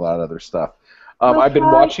comment and all that other stuff. I've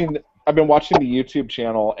been watching the YouTube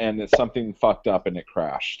channel, and it's something fucked up and it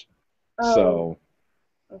crashed. So.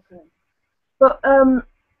 Okay. But I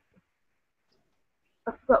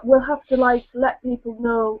forgot, we'll have to let people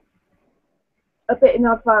know a bit in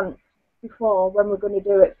advance before when we're going to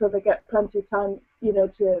do it, so they get plenty of time,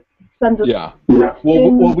 to send us. Yeah.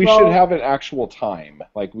 Well, we should have an actual time.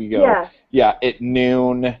 Like we go. Yeah, at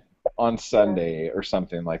noon on Sunday or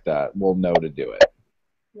something like that. We'll know to do it.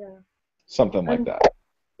 Yeah. Something like that.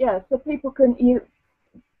 Yeah, so people can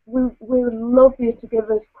we would love you to give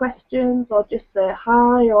us questions or just say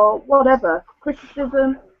hi or whatever,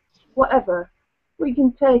 criticism, whatever. We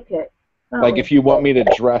can take it. Like if you want me to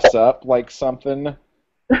dress up like something,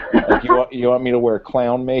 like you want me to wear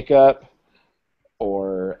clown makeup,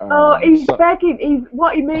 or he's begging.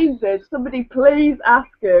 What he means is somebody please ask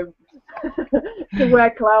him to wear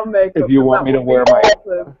clown makeup. If you want me to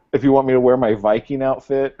wear my Viking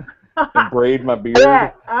outfit and braid my beard.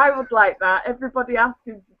 Yeah, I would like that. Everybody ask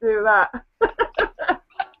him to do that.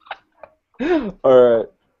 All right.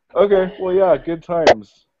 Okay. Well, yeah. Good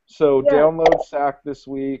times. So download SAC this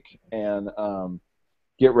week and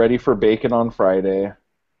get ready for bacon on Friday.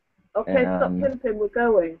 Okay, stop pimping. We're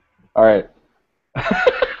going. All right.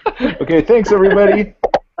 Okay, thanks, everybody.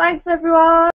 Thanks, everyone.